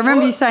 I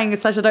remember you saying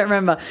this, I don't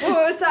remember.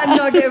 What was that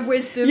nugget of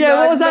wisdom? Yeah, that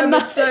what I was that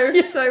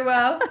remembered so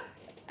well?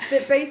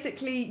 That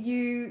basically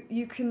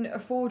you can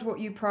afford what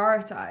you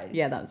prioritize.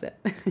 Yeah, that was it.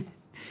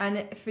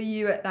 And for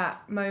you at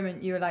that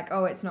moment, you were like,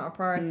 oh, it's not a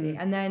priority.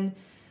 And then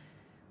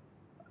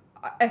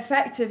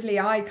effectively,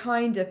 I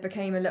kind of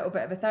became a little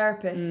bit of a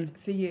therapist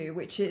for you,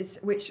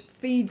 which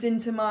feeds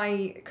into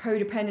my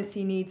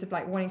codependency needs of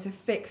like wanting to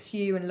fix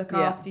you and look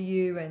after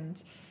you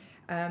and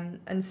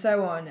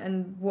so on.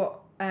 And what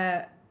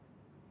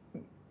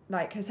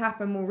like has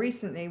happened more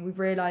recently, we've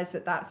realized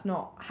that that's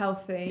not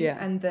healthy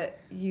and that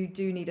you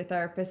do need a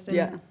therapist.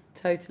 And,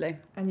 totally.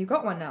 And you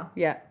got one now.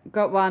 Yeah,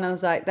 got one. I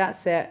was like,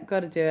 that's it. Got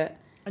to do it.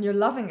 And you're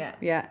loving it.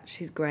 Yeah,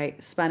 she's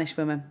great. Spanish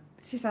woman.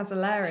 She sounds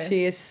hilarious.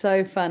 She is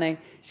so funny.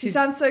 She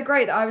sounds so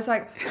great that I was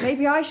like,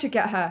 maybe I should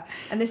get her.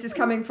 And this is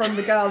coming from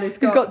the girl who's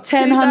got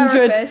 1,000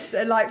 therapists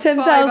and like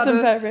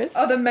 10,000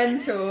 other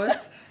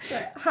mentors.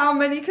 Like, how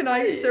many can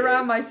I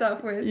surround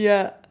myself with?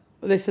 Yeah.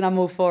 Listen, I'm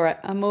all for it.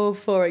 I'm all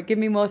for it. Give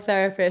me more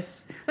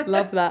therapists.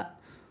 Love that.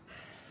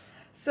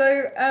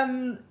 So,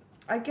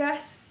 I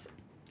guess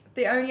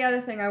the only other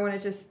thing I want to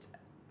just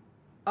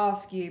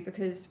ask you,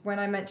 because when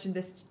I mentioned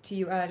this to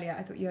you earlier,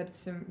 I thought you had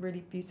some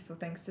really beautiful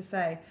things to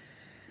say.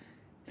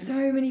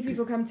 So many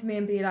people come to me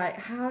and be like,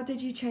 how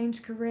did you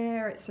change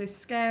career? It's so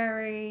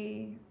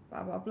scary,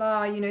 blah, blah,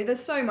 blah. You know,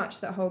 there's so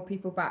much that hold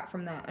people back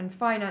from that. And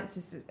finance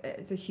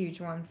is a huge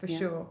one for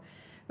sure.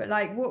 But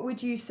like, what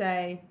would you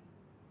say?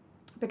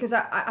 Because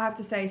I have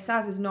to say,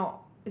 Saz is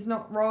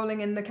not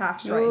rolling in the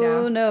cash right now.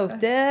 Oh, no,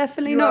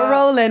 definitely not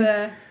rolling.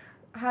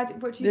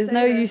 What do you There's say?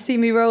 no you see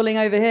me rolling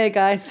over here,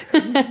 guys.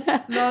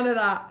 None of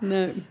that.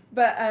 No.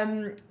 But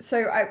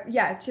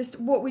just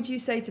what would you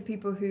say to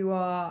people who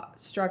are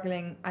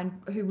struggling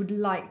and who would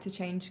like to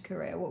change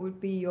career? What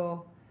would be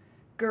your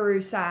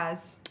Guru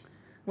Saz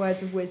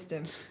words of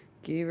wisdom?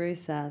 Guru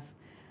Saz.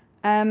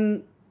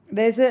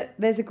 There's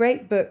a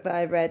great book that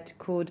I read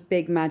called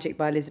Big Magic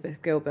by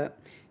Elizabeth Gilbert,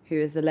 who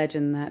is the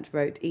legend that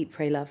wrote Eat,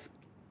 Pray, Love.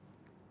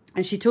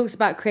 And she talks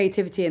about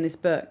creativity in this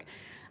book.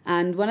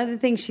 And one of the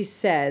things she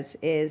says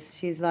is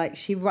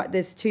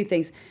there's two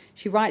things.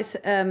 She writes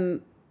a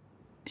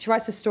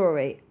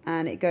story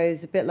and it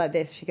goes a bit like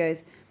this. She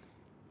goes,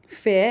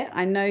 "Fear,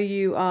 I know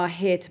you are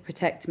here to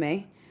protect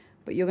me,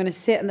 but you're going to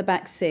sit in the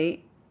back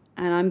seat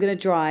and I'm going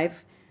to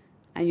drive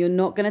and you're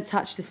not going to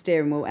touch the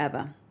steering wheel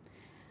ever.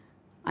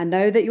 I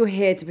know that you're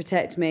here to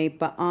protect me,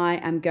 but I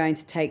am going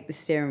to take the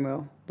steering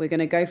wheel. We're going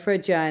to go for a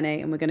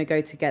journey and we're going to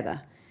go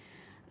together."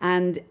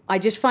 And I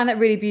just find that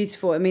really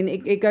beautiful. I mean,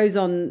 it goes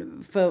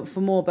on for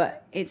more,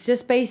 but it's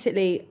just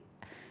basically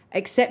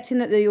accepting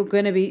that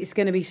it's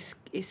going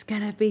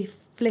to be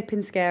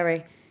flipping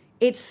scary.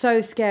 It's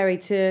so scary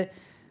to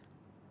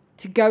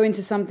go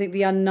into something,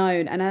 the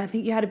unknown. And I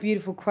think you had a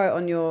beautiful quote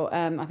on your,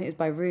 I think it was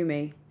by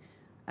Rumi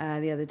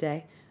the other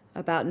day,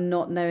 about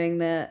not knowing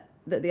that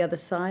the other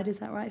side, is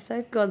that right,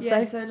 Soph? Go on,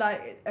 yeah, Soph. so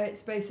like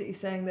it's basically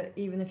saying that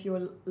even if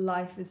your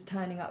life is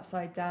turning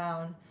upside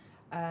down,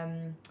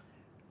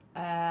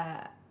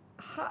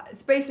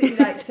 it's basically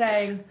like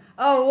saying,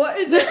 oh, what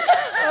is it?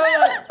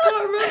 I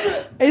can't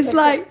remember. It's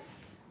like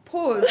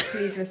pause,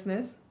 please,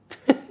 listeners.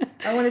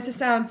 I wanted to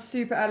sound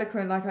super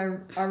eloquent, like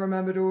I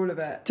remembered all of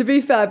it. To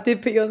be fair, I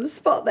did put you on the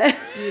spot there.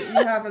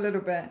 You have a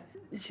little bit.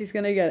 She's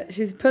going to get it.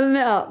 She's pulling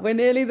it up. We're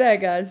nearly there,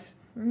 guys.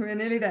 We're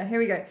nearly there. Here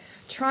we go.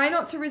 Try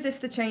not to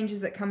resist the changes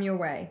that come your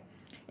way.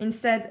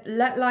 Instead,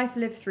 let life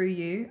live through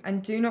you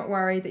and do not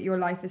worry that your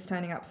life is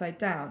turning upside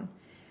down.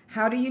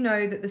 How do you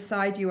know that the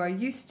side you are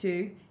used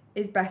to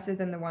is better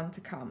than the one to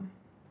come?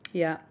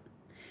 Yeah.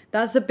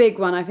 That's a big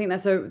one. I think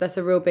that's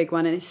a real big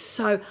one. And it's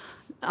so...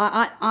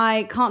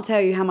 I can't tell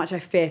you how much I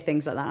fear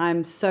things like that.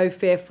 I'm so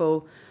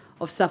fearful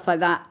of stuff like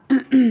that.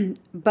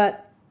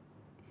 But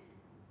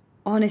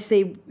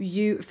honestly,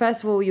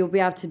 first of all, you'll be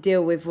able to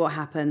deal with what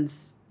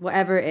happens,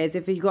 whatever it is.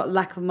 If you've got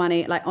lack of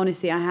money, like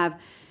honestly, I have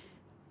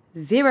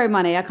zero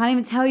money. I can't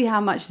even tell you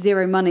how much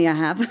zero money I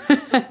have.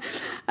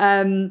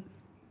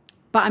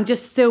 But I'm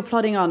just still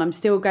plodding on. I'm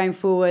still going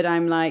forward.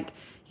 I'm like,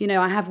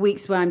 I have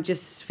weeks where I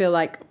just feel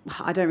like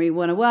I don't really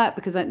want to work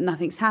because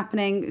nothing's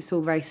happening. It's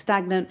all very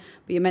stagnant,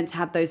 but you're meant to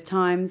have those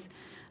times.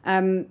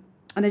 And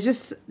there's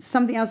just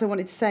something else I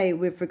wanted to say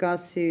with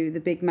regards to the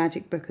Big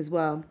Magic book as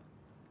well.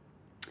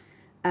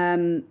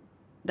 That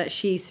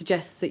she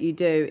suggests that you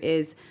do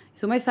is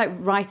it's almost like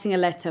writing a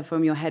letter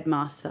from your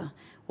headmaster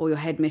or your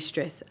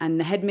headmistress. And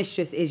the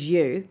headmistress is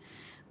you,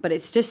 but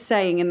it's just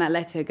saying in that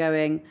letter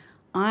going,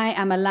 I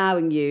am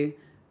allowing you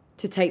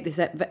to take this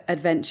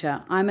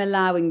adventure. I'm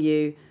allowing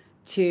you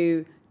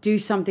to do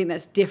something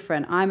that's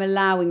different. I'm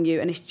allowing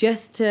you, and it's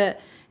just to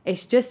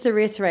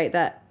reiterate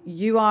that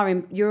you are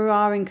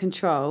in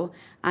control,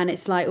 and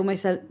it's like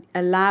almost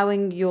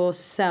allowing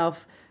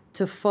yourself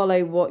to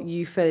follow what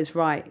you feel is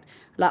right.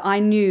 Like I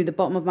knew the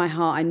bottom of my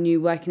heart, I knew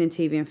working in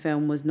TV and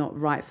film was not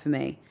right for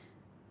me.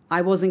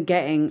 I was not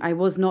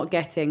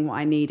getting what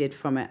I needed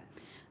from it.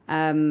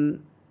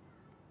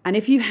 And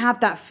if you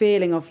have that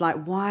feeling of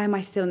like, why am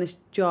I still in this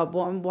job?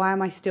 Why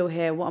am I still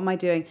here? What am I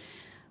doing?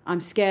 I'm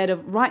scared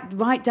of.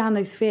 Write down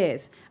those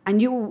fears,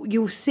 and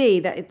you'll see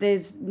that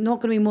there's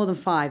not going to be more than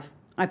 5.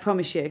 I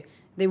promise you,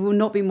 there will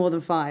not be more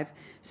than 5.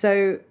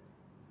 So,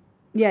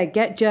 yeah,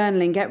 get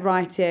journaling, get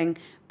writing,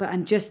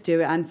 and just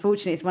do it.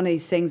 Unfortunately, it's one of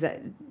these things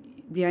that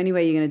the only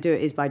way you're going to do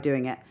it is by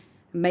doing it,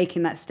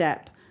 making that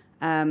step.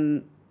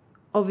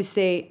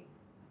 Obviously,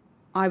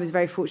 I was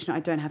very fortunate. I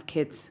don't have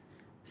kids,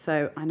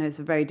 so I know it's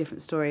a very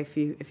different story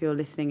if you're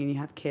listening and you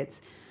have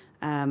kids,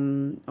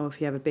 or if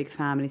you have a big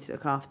family to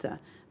look after.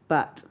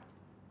 But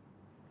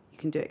you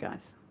can do it,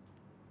 guys.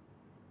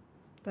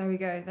 There we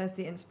go. There's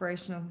the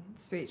inspirational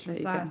speech from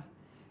Saz.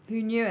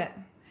 Who knew it?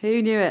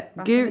 Who knew it?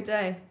 Back in the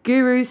day.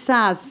 Guru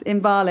Saz in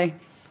Bali.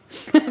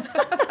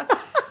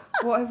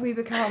 What have we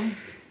become?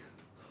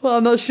 Well,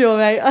 I'm not sure,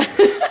 mate.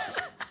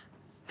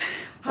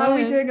 How are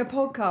we doing a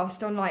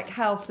podcast on like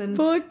health and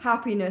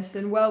happiness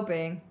and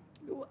well-being?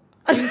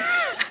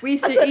 We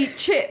used to eat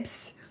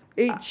chips.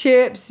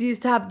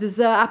 Used to have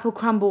dessert, apple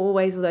crumble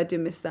always, although I do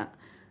miss that.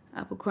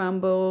 Apple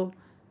crumble.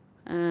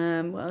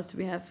 What else do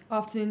we have?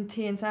 Afternoon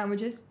tea and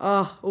sandwiches.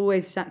 Oh,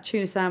 always that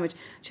tuna sandwich.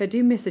 Actually, I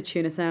do miss a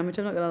tuna sandwich,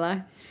 I'm not going to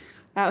lie.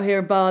 Out here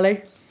in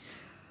Bali.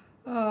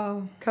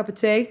 Oh. Cup of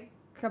tea.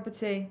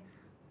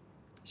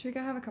 Should we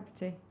go have a cup of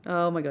tea?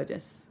 Oh my God,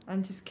 yes.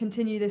 And just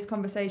continue this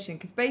conversation,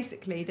 because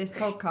basically this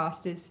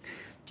podcast is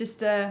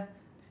just a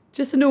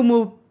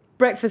normal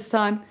breakfast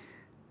time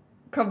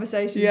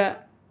conversation. Yeah.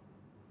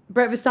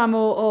 Breakfast time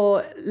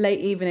or late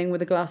evening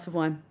with a glass of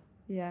wine.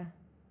 Yeah.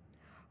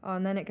 Oh,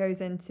 and then it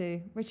goes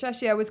into, which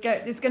actually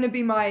it's going to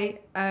be my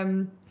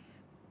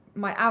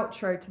my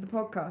outro to the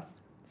podcast.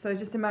 So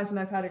just imagine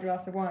I've had a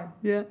glass of wine.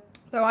 Yeah.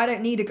 Though I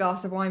don't need a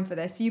glass of wine for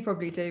this. You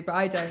probably do, but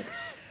I don't.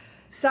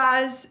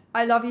 Saz,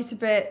 I love you to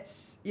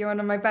bits. You're one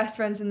of my best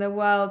friends in the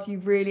world. You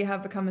really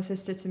have become a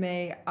sister to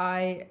me.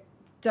 I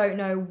don't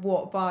know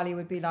what Bali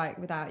would be like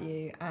without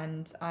you.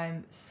 And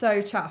I'm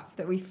so chuffed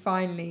that we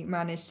finally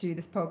managed to do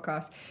this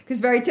podcast. Because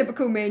very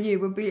typical me and you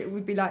would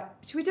be like,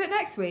 should we do it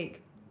next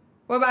week?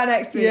 What about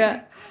next week?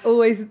 Yeah,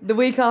 always the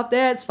week after.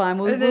 Yeah, it's fine.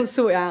 We'll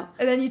sort it out.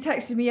 And then you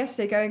texted me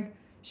yesterday going,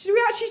 should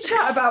we actually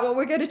chat about what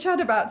we're going to chat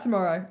about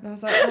tomorrow? And I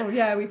was like, oh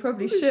yeah, we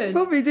probably should. We should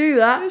probably do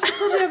that. We should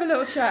probably have a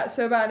little chat.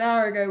 So about an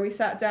hour ago, we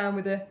sat down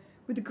with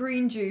the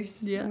green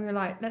juice. Yeah. And we were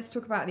like, let's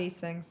talk about these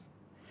things.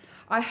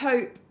 I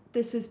hope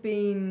this has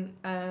been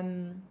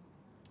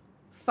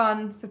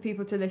fun for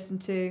people to listen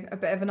to, a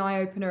bit of an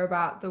eye-opener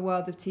about the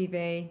world of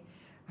TV.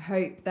 I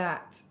hope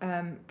that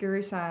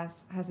Guru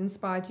Saz has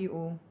inspired you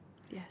all.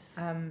 Yes.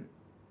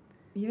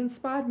 You've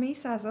inspired me,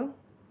 Sazzle.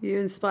 You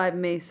inspired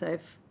me,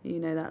 Soph. You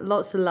know that.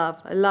 Lots of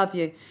love. I love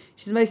you.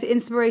 She's the most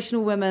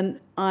inspirational woman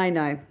I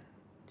know.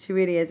 She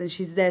really is. And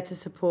she's there to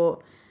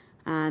support.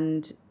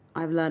 And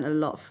I've learned a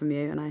lot from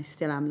you. And I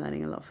still am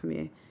learning a lot from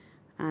you.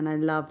 And I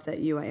love that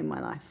you are in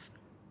my life.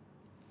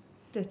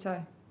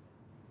 Ditto.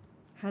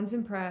 Hands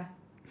in prayer.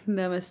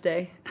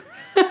 Namaste.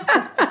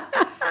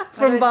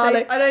 From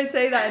Bali. I don't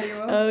say that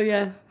anymore. Oh,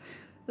 yeah.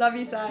 Love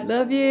you, Saz.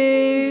 Love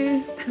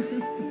you.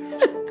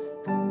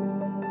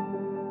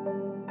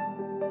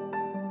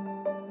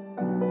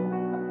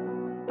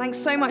 Thanks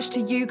so much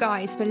to you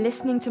guys for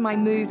listening to my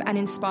Move and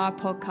Inspire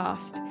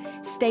podcast.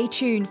 Stay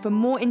tuned for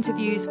more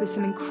interviews with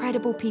some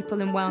incredible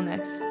people in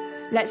wellness.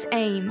 Let's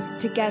aim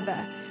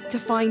together to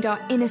find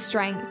our inner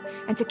strength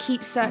and to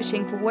keep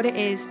searching for what it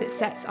is that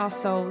sets our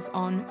souls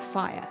on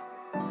fire.